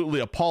absolutely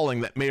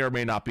appalling that may or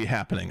may not be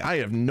happening. I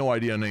have no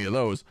idea on any of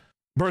those.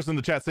 Person in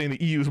the chat saying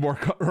the EU is more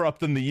corrupt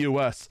than the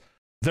US.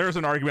 There's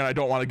an argument I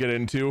don't want to get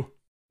into.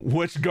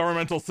 Which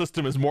governmental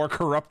system is more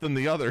corrupt than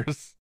the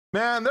others?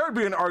 Man, there would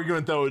be an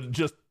argument that would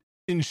just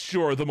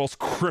ensure the most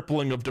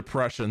crippling of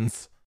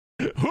depressions.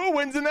 Who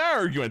wins in that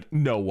argument?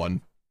 No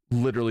one.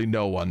 Literally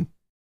no one.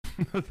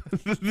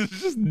 There's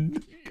just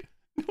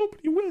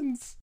nobody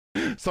wins.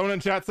 Someone in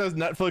chat says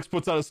Netflix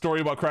puts out a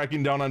story about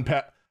cracking down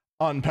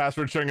on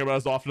password sharing about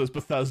as often as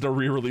Bethesda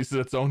re-releases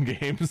its own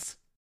games.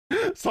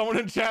 Someone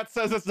in chat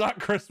says it's not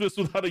Christmas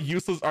without a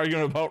useless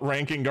argument about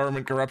ranking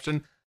government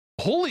corruption.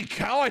 Holy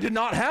cow, I did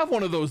not have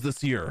one of those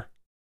this year.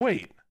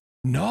 Wait,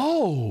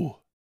 no.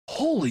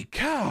 Holy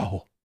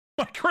cow.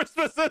 My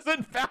Christmas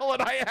isn't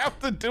valid. I have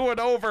to do it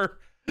over.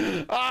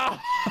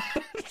 Ah.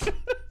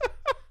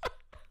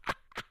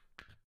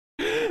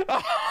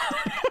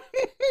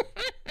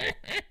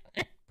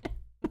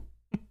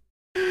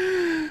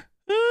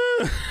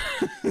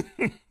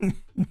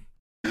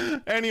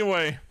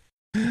 Anyway,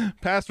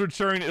 password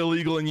sharing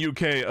illegal in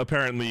UK,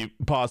 apparently,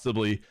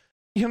 possibly.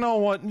 You know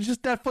what?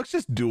 Just Netflix,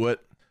 just do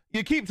it.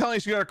 You keep telling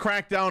us you gotta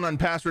crack down on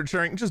password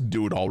sharing. Just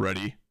do it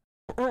already.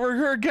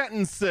 We're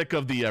getting sick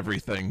of the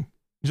everything.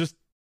 Just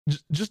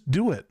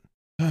do it.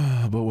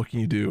 But what can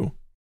you do?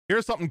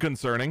 Here's something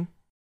concerning.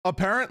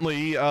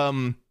 Apparently,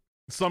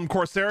 some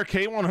Corsair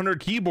K100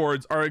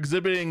 keyboards are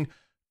exhibiting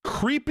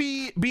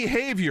creepy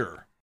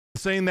behavior,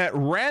 saying that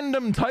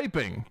random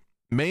typing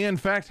may in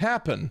fact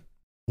happen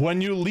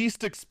when you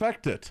least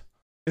expect it.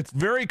 It's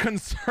very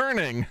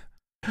concerning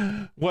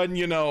when,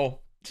 you know,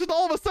 just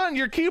all of a sudden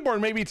your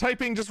keyboard may be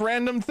typing just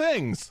random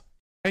things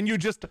and you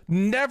just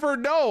never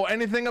know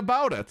anything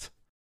about it.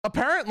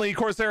 Apparently,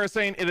 Corsair is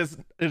saying it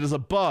is a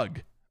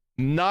bug,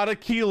 not a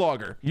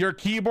keylogger. Your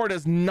keyboard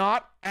is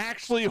not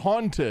actually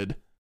haunted.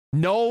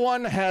 No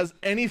one has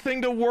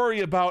anything to worry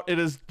about. It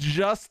is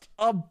just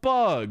a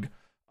bug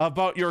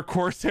about your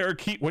Corsair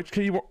key.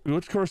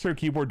 Which Corsair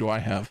keyboard do I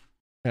have?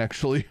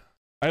 Actually,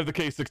 I have the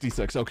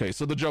K66. Okay,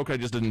 so the joke I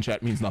just did in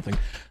chat means nothing.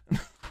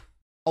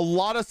 A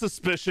lot of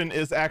suspicion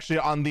is actually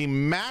on the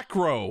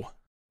macro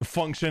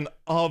function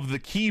of the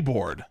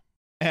keyboard,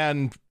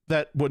 and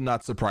that would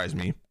not surprise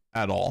me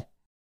at all.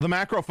 The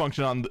macro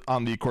function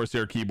on the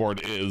Corsair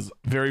keyboard is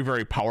very,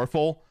 very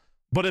powerful,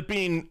 but it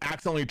being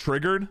accidentally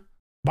triggered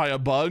by a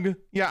bug,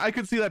 yeah, I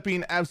could see that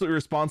being absolutely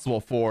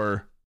responsible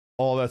for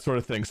all that sort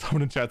of thing.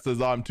 Someone in chat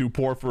says, oh, I'm too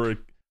poor for a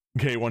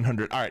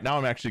K100. All right, now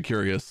I'm actually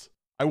curious.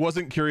 I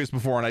wasn't curious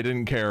before and I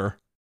didn't care.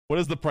 What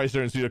is the price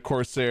difference between a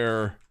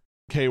Corsair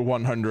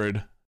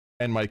K100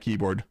 and my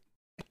keyboard?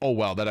 Oh,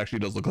 wow, that actually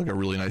does look like a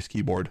really nice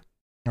keyboard.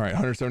 All right,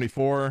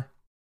 174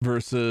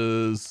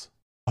 versus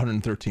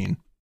 113.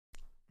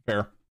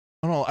 Fair.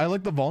 I don't know, I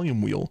like the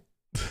volume wheel.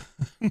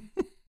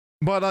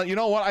 But you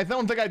know what? I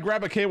don't think I'd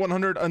grab a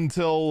K100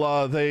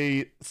 until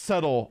they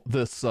settle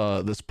this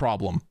this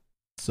problem.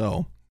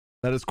 So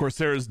that is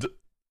Corsair's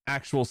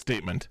actual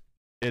statement.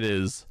 It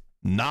is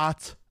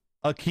not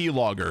a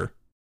keylogger.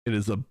 It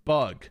is a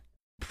bug,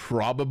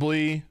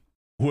 probably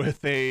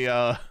with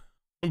a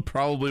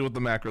probably with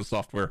the macro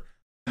software.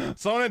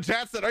 Someone in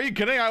chat said, "Are you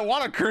kidding? I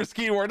want a curse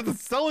keyword. It's a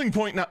selling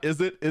point now."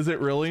 Is it? Is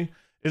it really?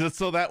 Is it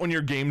so that when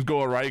your games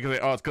go awry, you can say,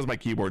 "Oh, it's because my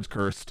keyboard's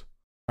cursed."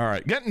 All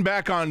right, getting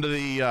back onto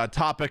the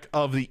topic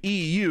of the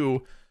EU.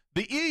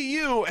 The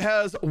EU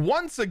has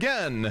once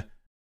again,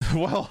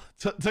 well,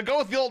 to go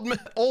with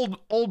the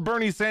old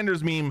Bernie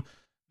Sanders meme,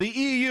 the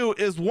EU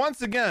is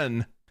once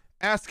again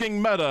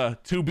asking Meta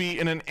to be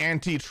in an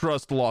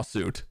antitrust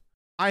lawsuit.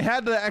 I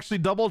had to actually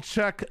double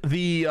check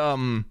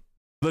the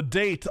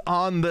date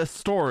on this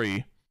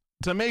story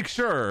to make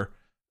sure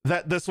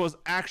that this was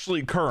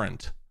actually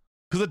current,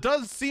 because it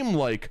does seem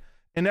like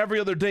an every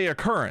other day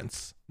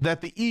occurrence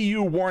that the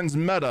EU warns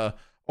Meta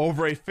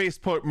over a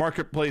Facebook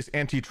Marketplace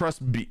antitrust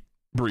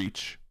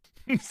breach.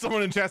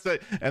 Someone in chat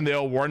said, and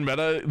they'll warn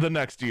Meta the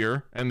next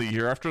year, and the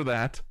year after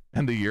that,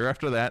 and the year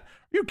after that.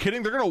 Are you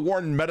kidding? They're going to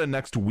warn Meta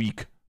next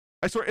week.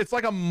 I swear, it's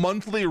like a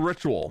monthly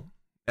ritual.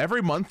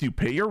 Every month you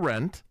pay your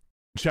rent,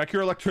 check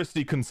your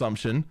electricity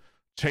consumption,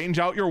 change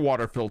out your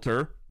water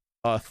filter,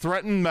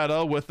 threaten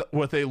Meta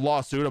with a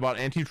lawsuit about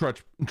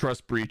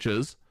antitrust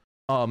breaches,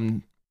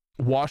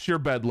 wash your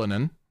bed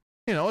linen.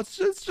 You know, it's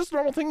just a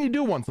normal thing you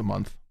do once a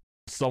month.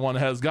 Someone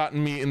has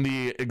gotten me in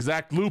the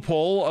exact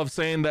loophole of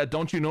saying that,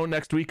 don't you know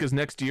next week is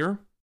next year?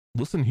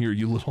 Listen here,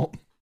 you little...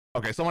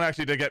 Okay, someone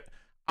actually did get...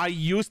 I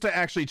used to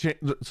actually change...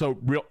 So,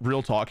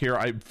 real talk here.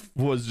 I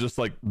was just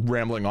like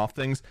rambling off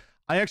things.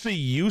 I actually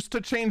used to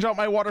change out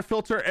my water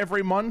filter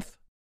every month.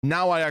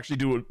 Now I actually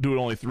do it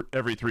only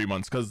every 3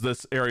 months, because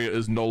this area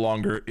is no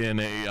longer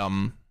in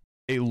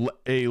a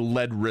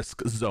lead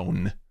risk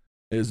zone.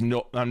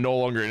 I'm no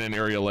longer in an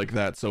area like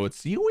that, so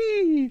it's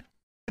great.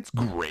 It's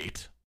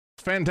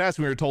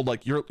fantastic. We were told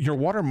like your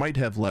water might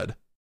have lead.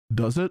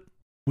 Does it?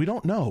 We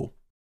don't know.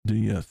 Do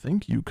you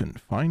think you can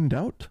find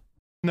out?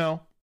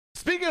 No.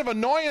 Speaking of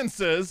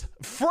annoyances,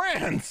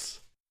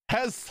 France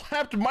has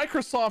slapped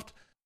Microsoft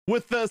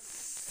with a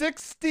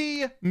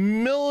 60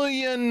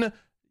 million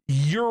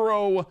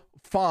euro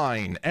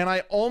fine, and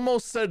I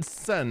almost said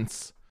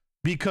cents,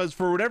 because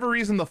for whatever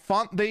reason the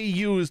font they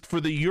used for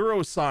the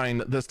euro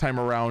sign this time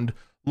around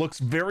looks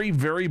very,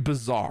 very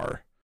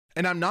bizarre,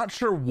 and I'm not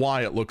sure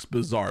why it looks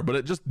bizarre, but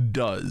it just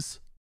does.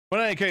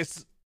 But in any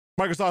case,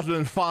 Microsoft has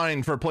been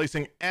fined for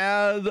placing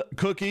ad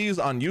cookies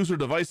on user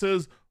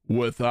devices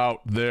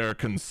without their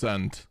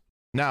consent.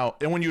 Now,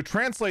 and when you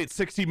translate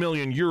 60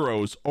 million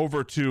euros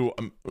over to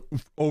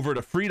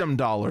freedom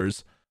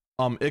dollars,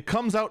 it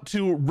comes out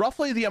to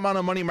roughly the amount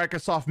of money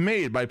Microsoft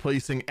made by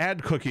placing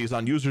ad cookies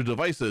on user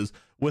devices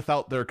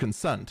without their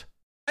consent.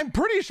 I'm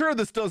pretty sure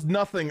this does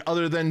nothing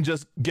other than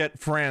just get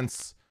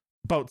France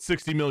about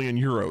 60 million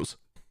euros.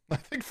 I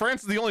think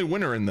France is the only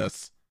winner in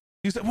this.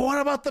 You said, well, what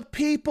about the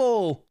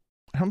people?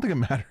 I don't think it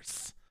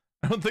matters.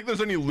 I don't think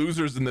there's any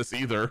losers in this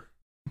either.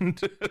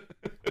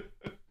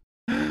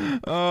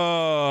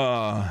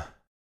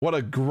 What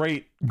a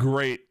great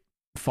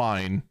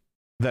fine.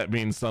 That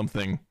means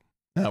something.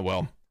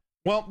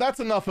 Well, that's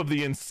enough of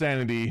the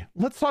insanity.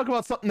 Let's talk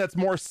about something that's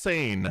more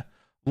sane,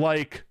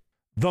 like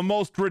the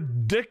most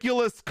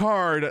ridiculous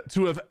card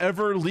to have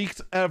ever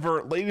leaked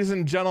ever. Ladies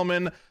and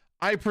gentlemen,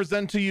 I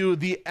present to you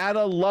the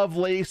Ada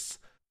Lovelace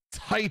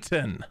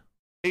Titan,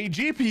 a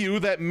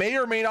GPU that may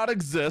or may not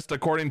exist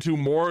according to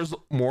Moore's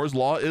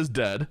Law is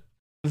dead.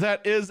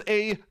 That is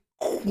a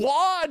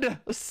quad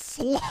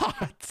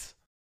slot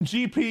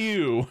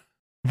GPU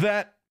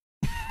that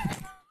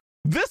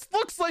this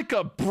looks like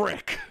a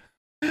brick.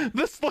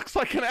 This looks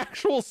like an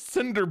actual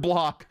cinder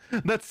block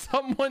that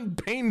someone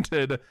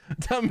painted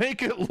to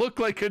make it look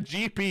like a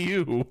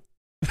GPU.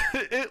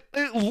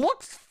 It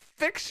looks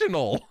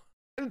fictional.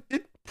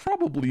 It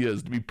probably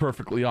is, to be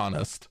perfectly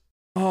honest.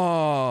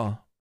 But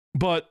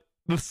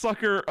the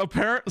sucker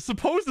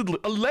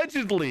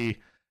allegedly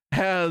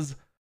has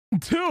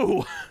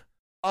 2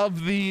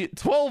 of the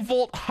 12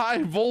 volt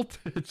high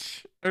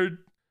voltage, or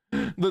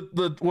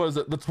what is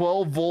it? The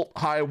 12 volt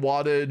high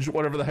wattage,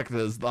 whatever the heck it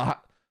is.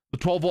 The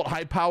 12 volt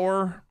high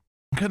power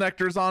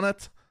connectors on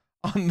it.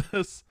 on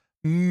this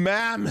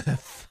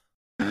mammoth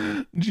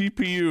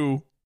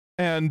GPU,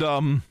 and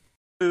it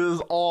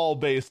is all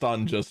based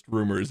on just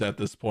rumors at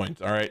this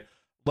point. All right,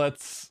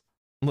 let's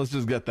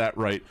just get that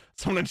right.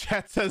 Someone in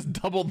chat says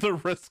double the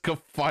risk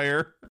of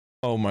fire.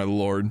 Oh my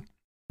lord.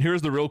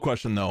 Here's the real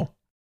question though.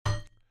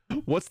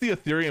 What's the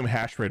Ethereum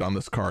hash rate on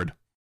this card?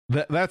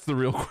 That's the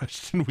real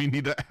question we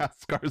need to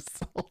ask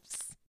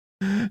ourselves.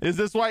 Is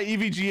this why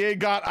EVGA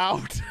got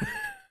out?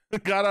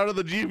 Got out of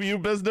the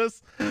GPU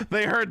business?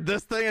 They heard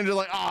this thing and they're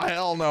like, oh,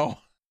 hell no.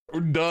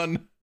 We're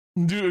done.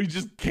 Dude, we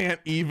just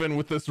can't even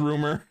with this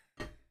rumor.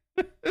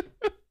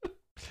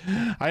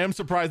 I am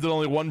surprised that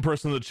only one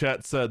person in the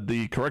chat said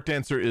the correct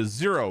answer is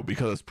 0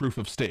 because it's proof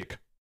of stake,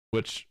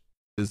 which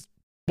is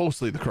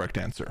mostly the correct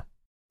answer.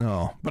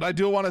 Oh, but I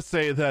do want to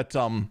say that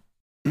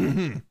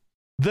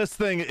this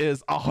thing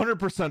is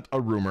 100%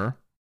 a rumor.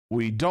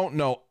 We don't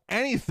know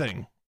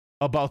anything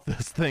about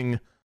this thing,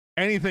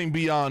 anything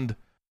beyond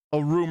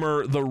a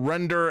rumor. The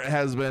render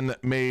has been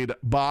made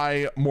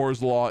by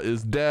Moore's Law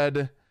is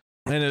dead,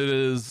 and it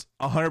is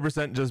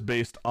 100% just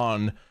based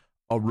on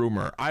a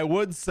rumor. I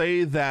would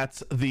say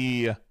that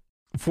the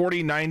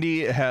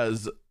 4090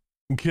 has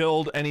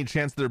killed any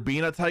chance there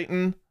being a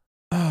Titan.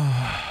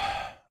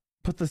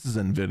 But this is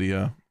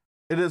NVIDIA.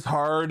 It is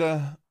hard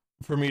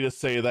for me to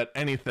say that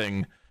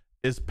anything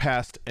is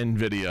past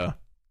NVIDIA,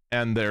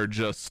 and they're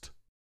just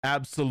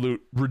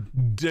absolute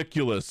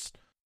ridiculous,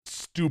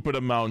 stupid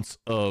amounts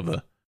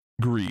of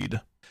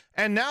greed.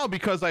 And now,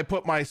 because I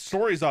put my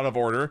stories out of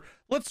order,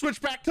 let's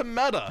switch back to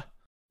Meta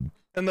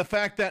and the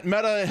fact that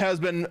Meta has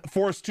been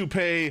forced to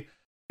pay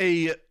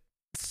a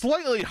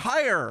slightly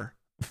higher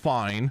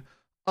fine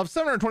of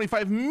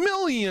 $725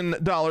 million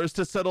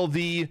to settle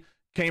the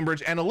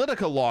Cambridge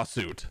Analytica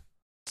lawsuit.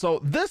 So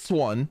this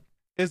one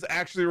is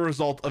actually a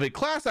result of a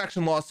class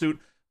action lawsuit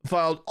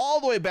filed all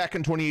the way back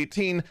in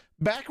 2018,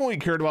 back when we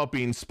cared about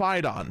being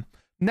spied on.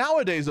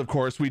 Nowadays, of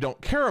course, we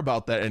don't care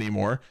about that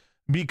anymore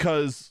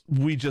because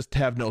we just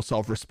have no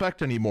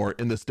self-respect anymore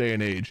in this day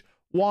and age.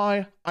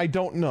 Why? I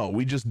don't know.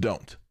 We just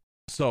don't.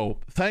 So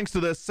thanks to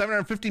this,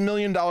 $750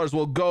 million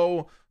will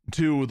go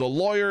to the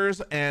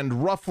lawyers,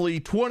 and roughly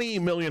 20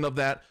 million of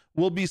that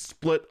will be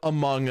split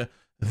among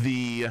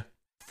the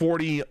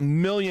 40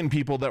 million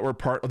people that were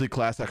part of the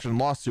class action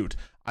lawsuit.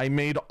 I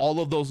made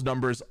all of those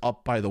numbers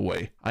up, by the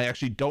way. I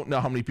actually don't know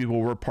how many people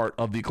were part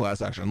of the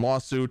class action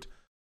lawsuit.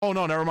 Oh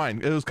no, never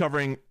mind. It was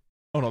covering,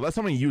 oh no, that's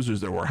how many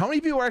users there were. How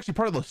many people were actually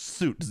part of the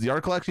suit? Does the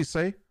article actually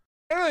say?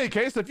 In any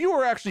case, if you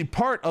were actually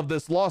part of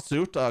this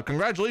lawsuit,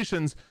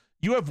 congratulations.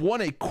 You have won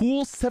a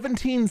cool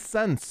 17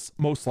 cents,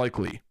 most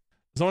likely.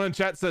 Someone in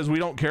chat says we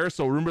don't care,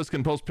 so Roombas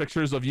can post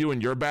pictures of you in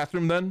your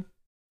bathroom then?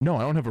 No,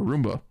 I don't have a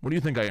Roomba. What do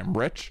you think, I am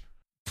rich?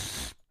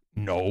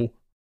 No. All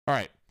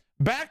right,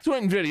 back to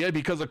NVIDIA,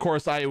 because of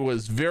course I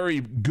was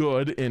very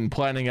good in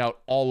planning out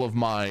all of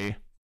my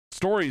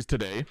stories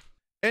today.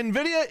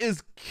 NVIDIA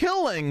is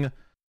killing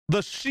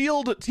the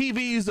Shield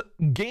TV's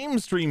game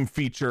stream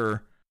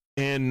feature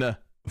in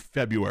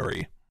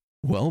February.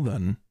 Well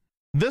then.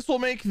 This will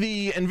make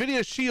the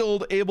NVIDIA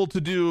Shield able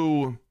to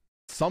do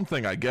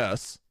something, I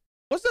guess.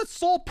 Was its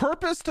sole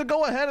purpose to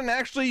go ahead and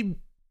actually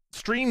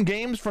stream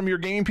games from your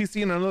gaming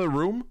PC in another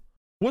room?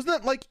 Wasn't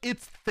that like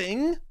its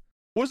thing?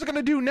 What's it going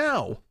to do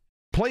now?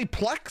 Play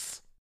Plex?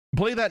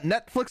 Play that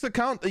Netflix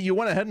account that you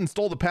went ahead and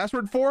stole the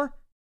password for?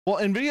 Well,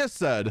 NVIDIA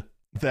said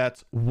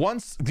that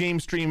once Game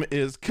Stream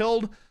is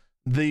killed,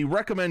 they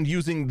recommend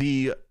using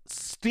the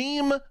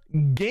Steam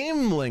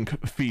Game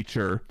Link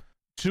feature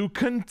to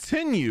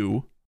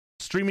continue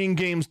streaming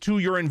games to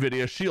your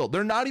NVIDIA Shield.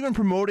 They're not even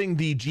promoting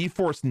the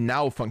GeForce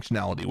Now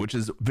functionality, which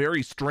is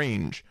very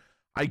strange.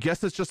 I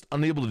guess it's just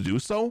unable to do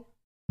so.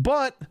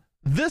 But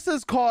this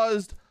has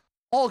caused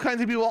all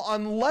kinds of people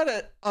on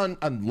Reddit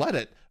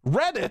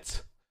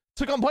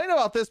to complain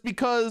about this,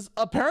 because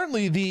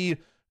apparently the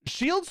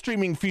Shield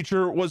streaming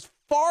feature was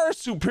far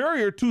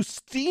superior to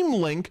Steam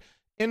Link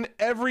in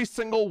every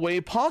single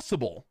way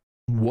possible.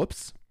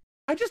 Whoops.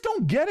 I just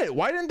don't get it.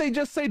 Why didn't they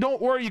just say,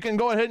 don't worry, you can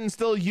go ahead and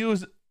still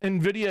use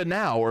NVIDIA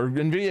Now or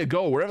NVIDIA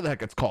Go, whatever the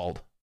heck it's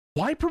called?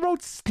 Why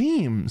promote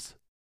Steams?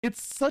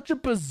 It's such a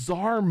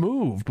bizarre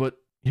move, but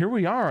here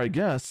we are, I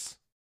guess,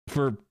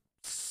 for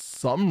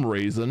some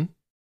reason.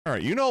 All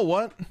right, you know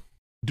what?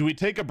 Do we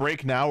take a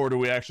break now, or do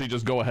we actually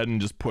just go ahead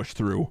and just push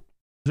through?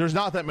 There's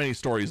not that many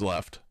stories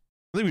left.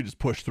 I think we just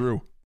push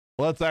through.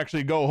 Let's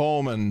actually go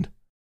home and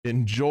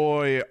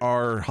enjoy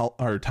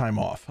our time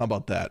off. How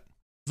about that?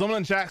 Someone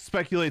in chat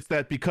speculates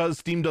that because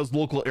Steam does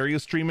local area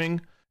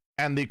streaming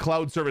and the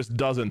cloud service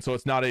doesn't, so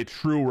it's not a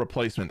true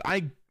replacement.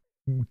 I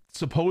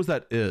suppose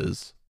that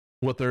is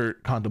what they're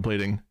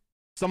contemplating.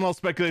 Someone else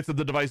speculates that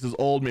the device is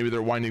old. Maybe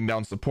they're winding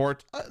down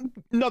support.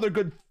 Another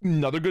good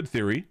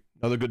theory.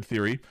 Another good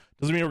theory.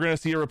 Doesn't mean we're going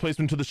to see a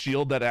replacement to the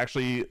Shield that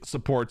actually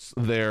supports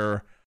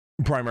their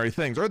primary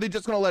things. Or are they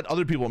just going to let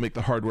other people make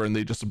the hardware and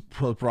they just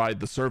provide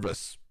the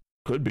service?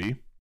 Could be.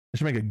 I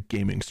should make a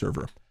gaming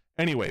server.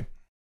 Anyway,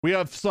 we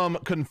have some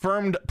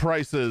confirmed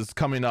prices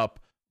coming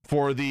up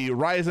for the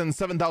Ryzen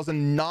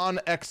 7000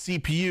 non-X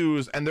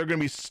CPUs, and they're going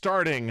to be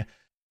starting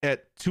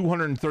at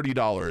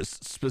 $230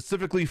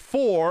 specifically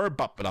for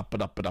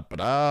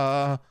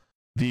the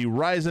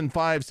Ryzen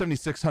 5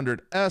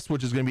 7600S,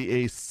 which is going to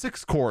be a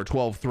 6-core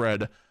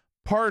 12-thread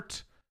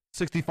part,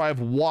 65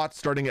 watts,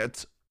 starting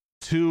at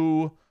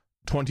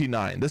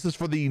 $229. This is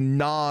for the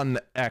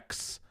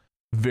non-X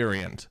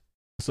variant.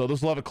 So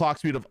this will have a clock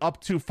speed of up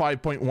to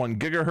 5.1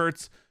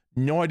 gigahertz.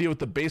 No idea what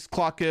the base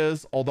clock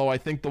is, although I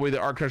think the way the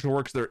architecture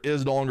works, there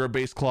is no longer a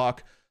base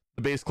clock.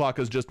 The base clock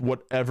is just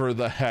whatever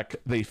the heck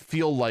they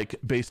feel like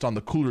based on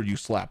the cooler you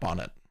slap on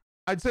it.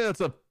 I'd say that's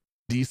a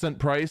decent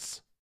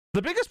price.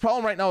 The biggest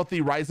problem right now with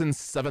the Ryzen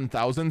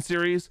 7000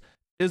 series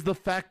is the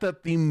fact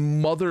that the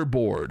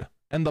motherboard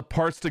and the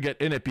parts to get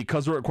in it,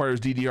 because it requires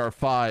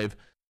DDR5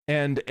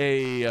 and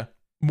a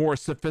more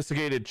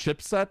sophisticated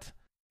chipset,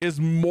 is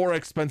more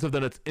expensive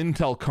than its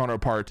Intel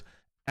counterpart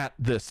at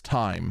this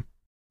time.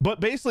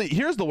 But basically,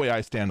 here's the way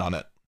I stand on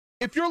it.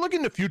 If you're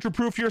looking to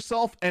future-proof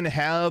yourself and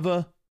have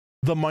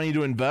the money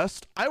to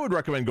invest, I would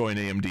recommend going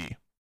AMD,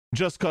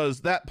 just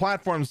because that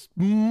platform's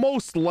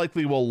most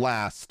likely will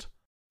last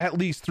at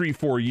least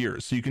 3-4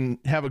 years, so you can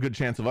have a good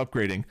chance of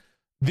upgrading.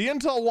 The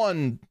Intel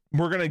one,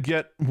 we're going to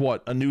get,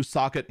 what, a new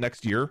socket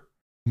next year?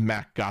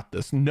 Mac got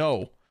this.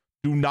 No,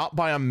 do not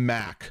buy a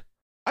Mac.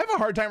 I have a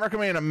hard time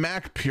recommending a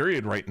Mac,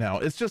 period, right now.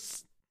 It's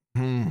just,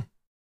 you're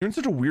in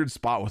such a weird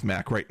spot with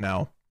Mac right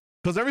now,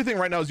 because everything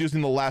right now is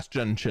using the last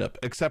gen chip,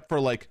 except for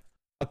like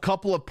a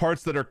couple of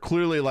parts that are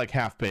clearly like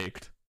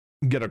half-baked.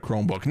 Get a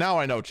Chromebook. Now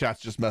I know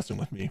chat's just messing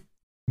with me.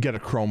 Get a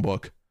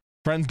Chromebook.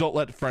 Friends don't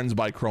let friends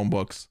buy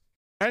Chromebooks.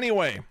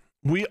 Anyway,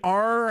 we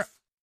are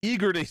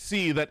eager to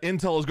see that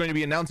Intel is going to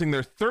be announcing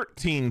their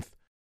 13th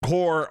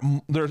core,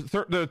 their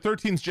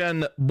 13th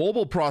gen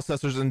mobile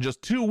processors in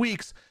just 2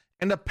 weeks.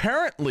 And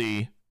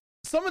apparently,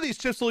 some of these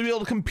chips will be able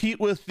to compete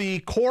with the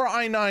Core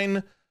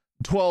i9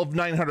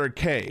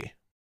 12900K,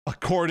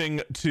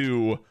 according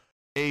to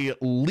a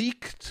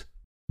leaked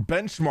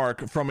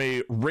benchmark from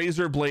a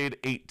Razer Blade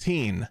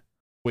 18.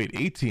 Wait,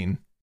 18?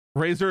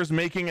 Razer is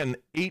making an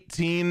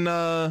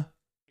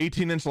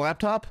 18-inch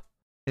laptop?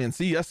 And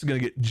CES is going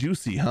to get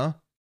juicy, huh?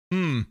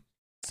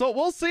 So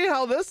we'll see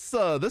how this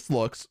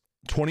looks.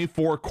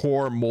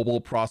 24-core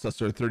mobile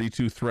processor,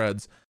 32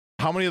 threads.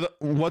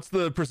 What's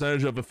the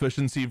percentage of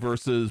efficiency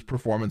versus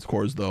performance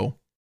cores, though?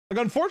 Like,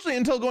 unfortunately,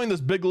 Intel going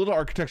this big little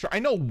architecture, I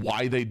know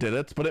why they did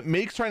it, but it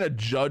makes trying to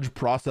judge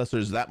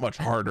processors that much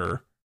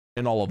harder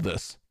in all of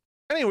this.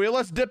 Anyway,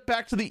 let's dip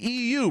back to the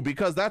EU,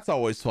 because that's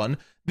always fun.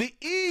 The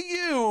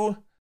EU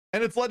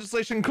and its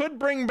legislation could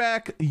bring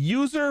back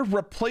user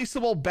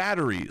replaceable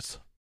batteries.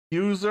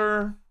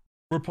 User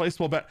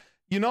replaceable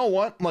you know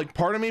what? Like,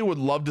 part of me would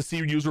love to see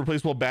user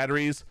replaceable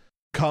batteries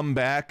come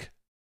back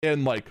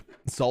in like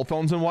cell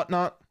phones and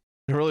whatnot.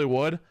 It really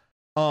would.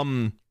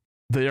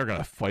 They are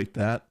gonna fight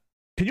that.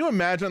 Can you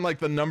imagine like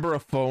the number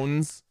of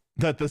phones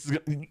that this is?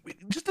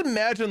 Just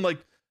imagine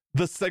like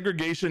the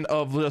segregation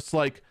of just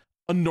like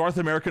a North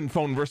American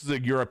phone versus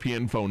a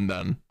European phone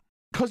then,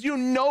 because you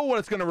know what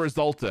it's going to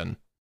result in.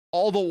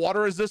 All the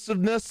water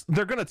resistiveness,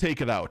 they're going to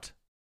take it out.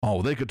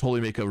 Oh, they could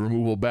totally make a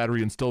removable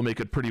battery and still make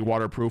it pretty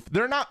waterproof.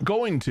 They're not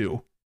going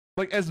to.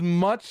 Like, as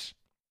much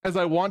as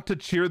I want to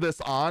cheer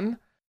this on,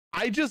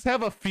 I just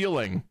have a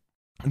feeling,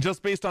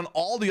 just based on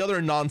all the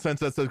other nonsense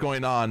that's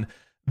going on,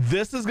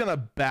 this is going to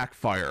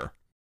backfire.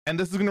 And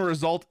this is going to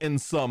result in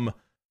some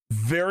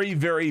very,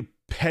 very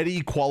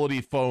petty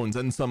quality phones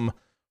and some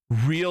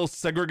real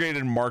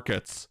segregated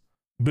markets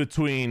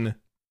between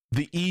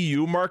the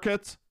EU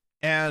market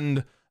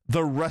and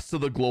the rest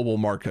of the global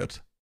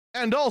market.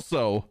 And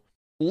also,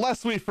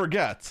 lest we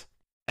forget,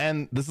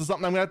 and this is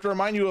something I'm gonna have to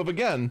remind you of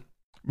again,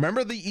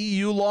 remember the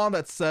EU law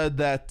that said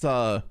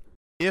that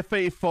if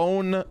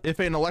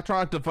an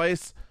electronic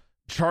device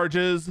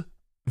charges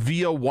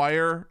via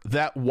wire,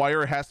 that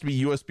wire has to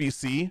be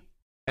USB-C,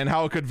 and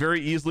how it could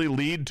very easily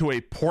lead to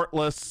a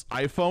portless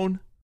iPhone?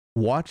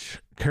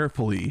 Watch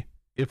carefully,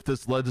 if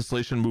this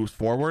legislation moves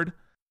forward,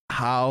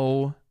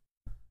 how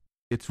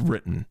it's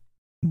written.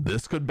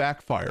 This could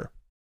backfire.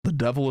 The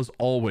devil is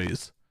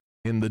always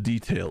in the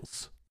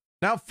details.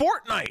 Now,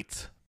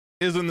 Fortnite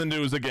is in the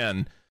news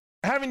again,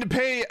 having to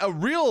pay a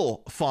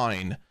real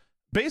fine.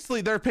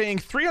 Basically, they're paying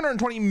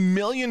 $320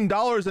 million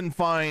in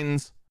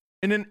fines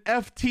in an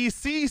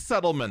FTC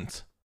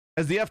settlement,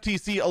 as the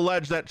FTC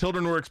alleged that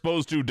children were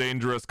exposed to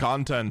dangerous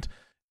content,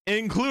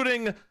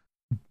 including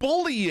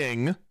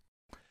bullying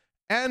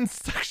and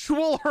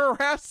sexual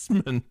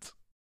harassment.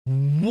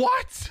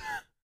 What?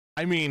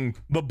 I mean,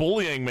 the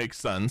bullying makes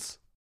sense.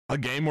 A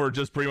game where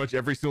just pretty much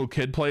every single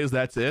kid plays,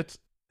 that's it?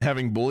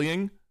 Having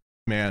bullying?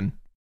 Man,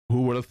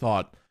 who would have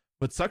thought?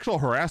 But sexual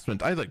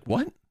harassment, I like,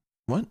 what?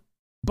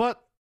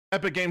 But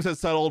Epic Games has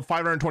settled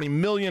 $520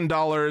 million.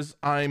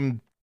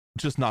 I'm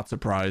just not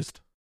surprised.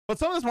 But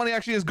some of this money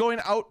actually is going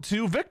out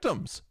to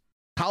victims.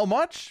 How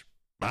much?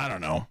 I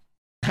don't know.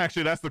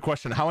 Actually, that's the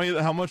question.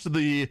 How much of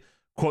the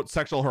quote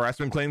sexual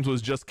harassment claims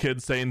was just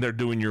kids saying they're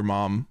doing your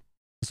mom?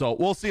 So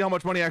we'll see how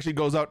much money actually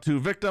goes out to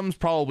victims.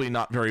 Probably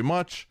not very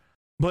much,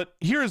 But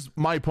here's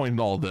my point in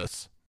all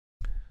this.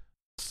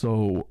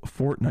 So,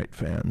 Fortnite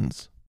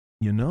fans,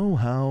 you know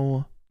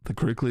how the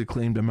critically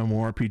acclaimed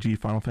MMORPG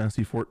Final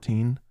Fantasy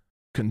XIV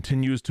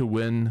continues to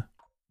win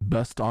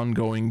Best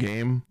Ongoing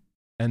Game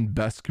and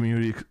Best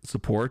Community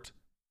Support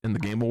in the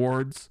Game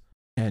Awards,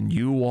 and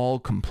you all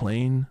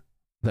complain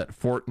that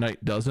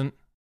Fortnite doesn't?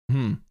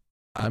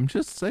 I'm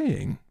just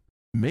saying,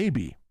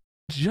 maybe,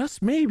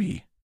 just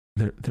maybe,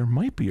 there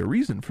might be a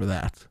reason for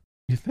that.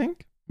 You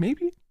think?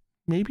 Maybe?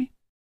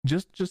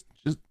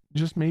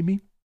 Just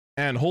maybe?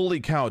 And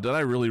holy cow, did I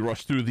really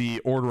rush through the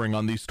ordering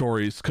on these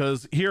stories,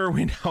 because here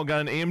we now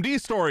got an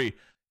AMD story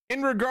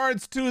in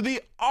regards to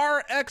the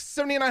RX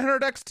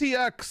 7900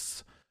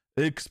 XTX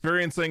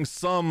experiencing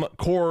some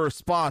core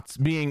spots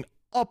being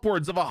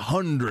upwards of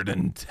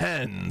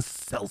 110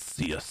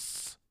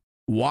 Celsius.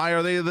 Why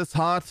are they this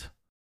hot?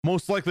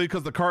 Most likely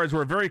because the cards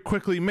were very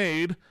quickly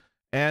made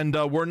and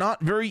were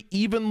not very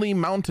evenly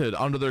mounted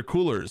onto their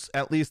coolers.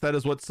 At least that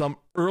is what some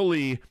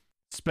early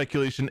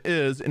speculation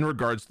is in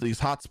regards to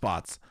these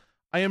hotspots.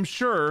 I am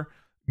sure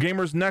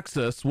Gamers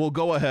Nexus will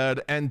go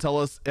ahead and tell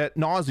us ad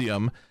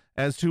nauseum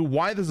as to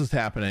why this is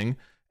happening,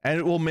 and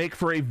it will make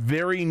for a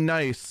very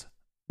nice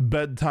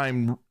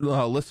bedtime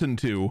listen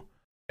to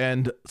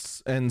and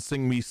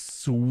sing me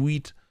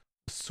sweet,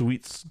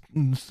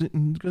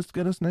 just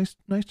get us nice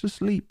to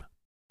sleep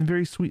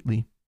very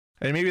sweetly.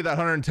 And maybe that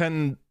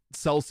 110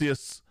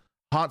 Celsius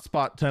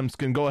hotspot temps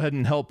can go ahead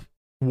and help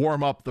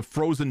warm up the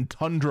frozen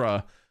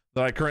tundra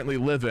that I currently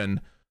live in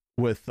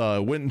with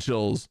wind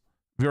chills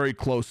very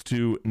close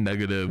to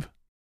negative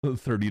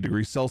 30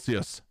 degrees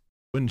Celsius.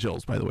 Wind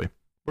chills, by the way.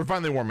 We're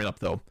finally warming up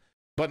though.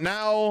 But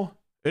now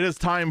it is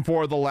time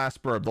for the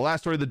last burb, the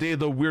last story of the day,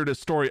 the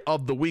weirdest story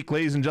of the week.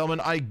 Ladies and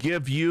gentlemen, I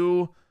give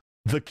you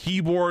the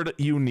keyboard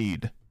you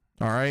need.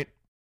 All right.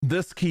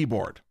 This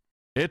keyboard,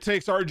 it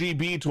takes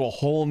RGB to a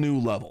whole new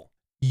level.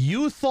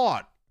 You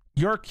thought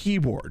your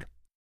keyboard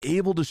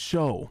able to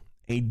show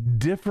a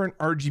different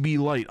RGB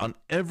light on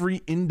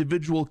every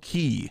individual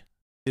key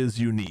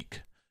is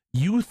unique.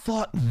 You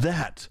thought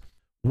that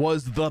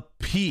was the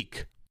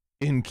peak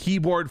in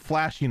keyboard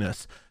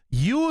flashiness.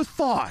 You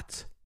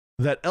thought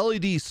that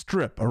LED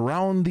strip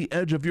around the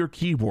edge of your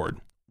keyboard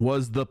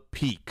was the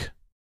peak.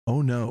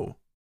 Oh no.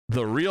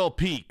 The real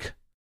peak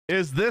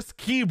is this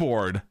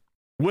keyboard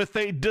with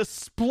a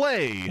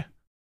display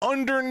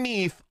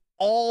underneath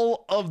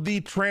all of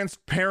the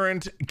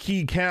transparent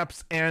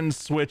keycaps and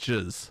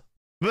switches.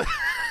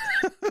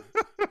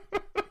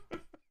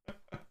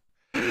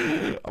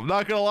 I'm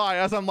not gonna lie,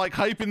 as I'm like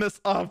hyping this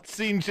up,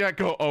 seeing chat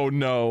go, oh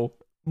no.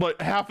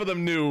 But half of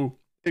them knew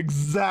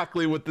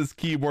exactly what this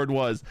keyboard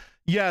was.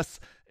 Yes,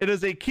 it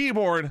is a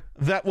keyboard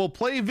that will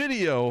play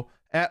video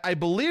at, I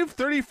believe,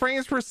 30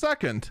 frames per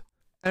second.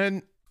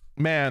 And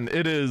man,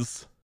 it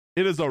is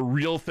a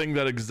real thing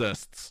that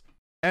exists.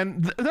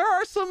 And there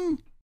are some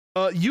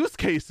use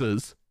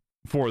cases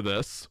for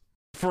this.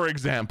 For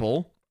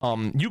example,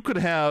 you could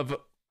have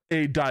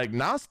a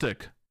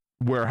diagnostic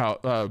warehouse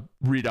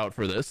readout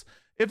for this.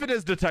 If it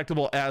is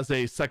detectable as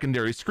a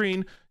secondary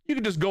screen, you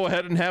can just go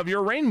ahead and have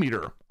your rain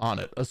meter on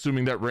it,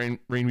 assuming that rain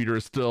meter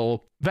is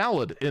still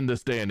valid in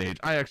this day and age.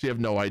 I actually have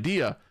no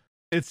idea.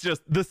 It's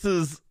just, this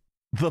is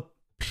the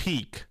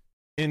peak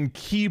in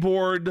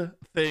keyboard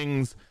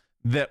things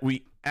that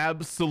we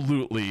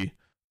absolutely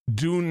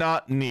do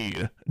not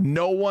need.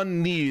 No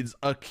one needs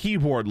a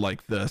keyboard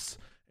like this.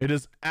 It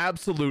is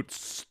absolute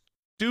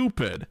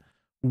stupid,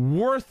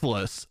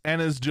 worthless,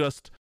 and is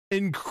just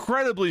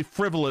incredibly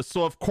frivolous.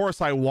 So of course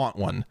I want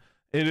one.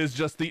 It is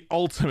just the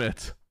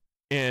ultimate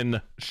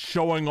in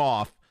showing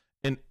off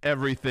in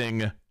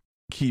everything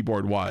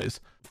keyboard wise.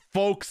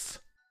 Folks,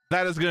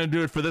 that is going to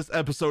do it for this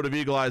episode of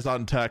Eagle Eyes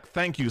on Tech.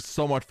 Thank you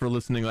so much for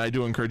listening. I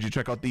do encourage you to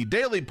check out the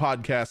daily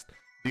podcast,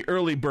 the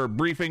Early Bird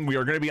Briefing. We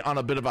are going to be on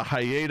a bit of a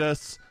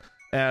hiatus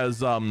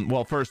as,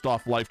 well, first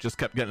off, life just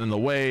kept getting in the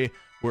way.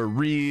 We're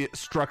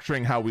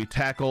restructuring how we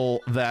tackle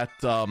that,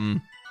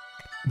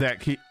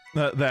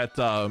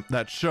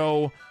 that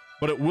show,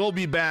 but it will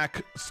be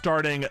back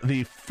starting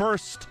the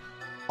first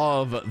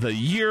of the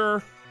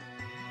year.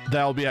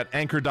 That'll be at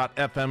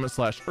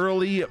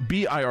anchor.fm/early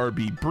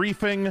BIRB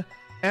briefing,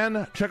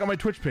 and check out my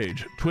Twitch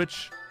page,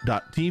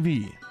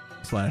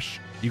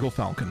 twitch.tv/Eagle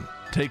Falcon.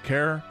 Take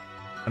care,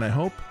 and I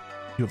hope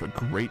you have a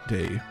great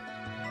day.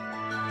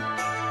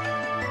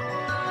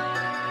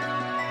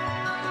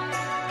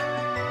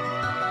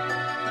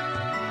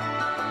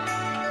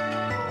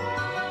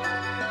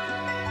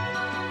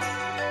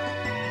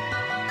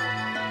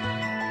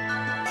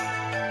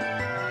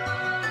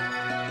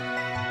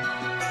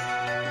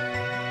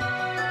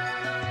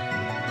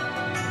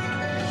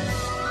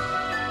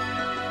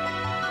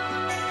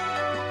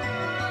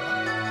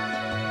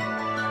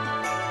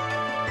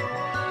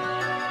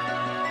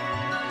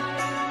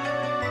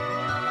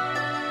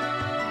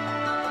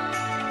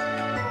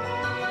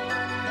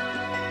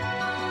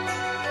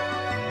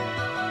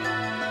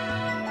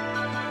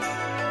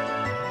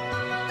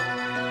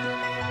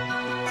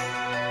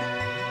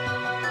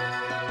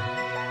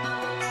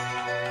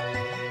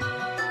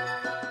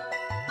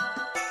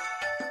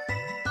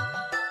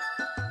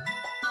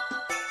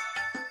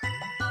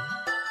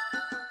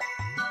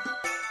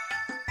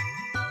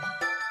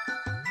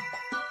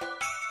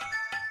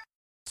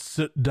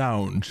 Sit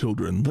down,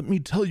 children. Let me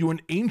tell you an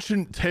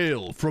ancient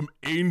tale from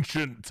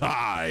ancient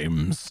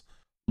times.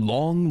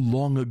 Long,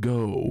 long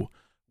ago,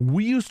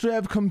 we used to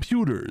have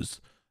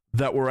computers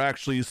that were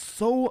actually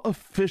so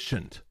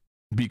efficient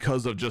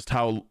because of just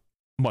how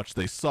much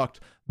they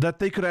sucked that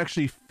they could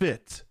actually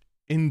fit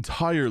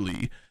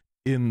entirely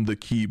in the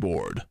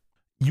keyboard.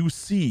 You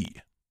see,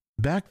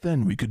 back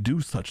then we could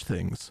do such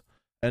things.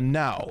 And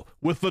now,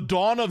 with the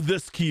dawn of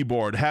this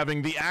keyboard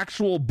having the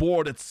actual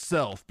board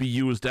itself be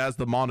used as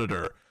the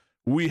monitor,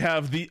 we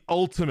have the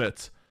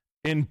ultimate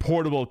in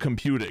portable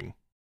computing.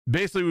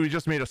 Basically, we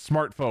just made a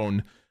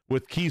smartphone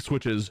with key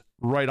switches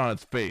right on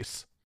its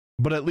face.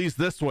 But at least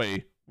this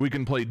way, we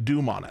can play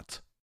Doom on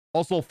it.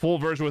 Also, full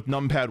version with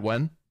numpad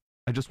when?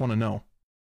 I just want to know.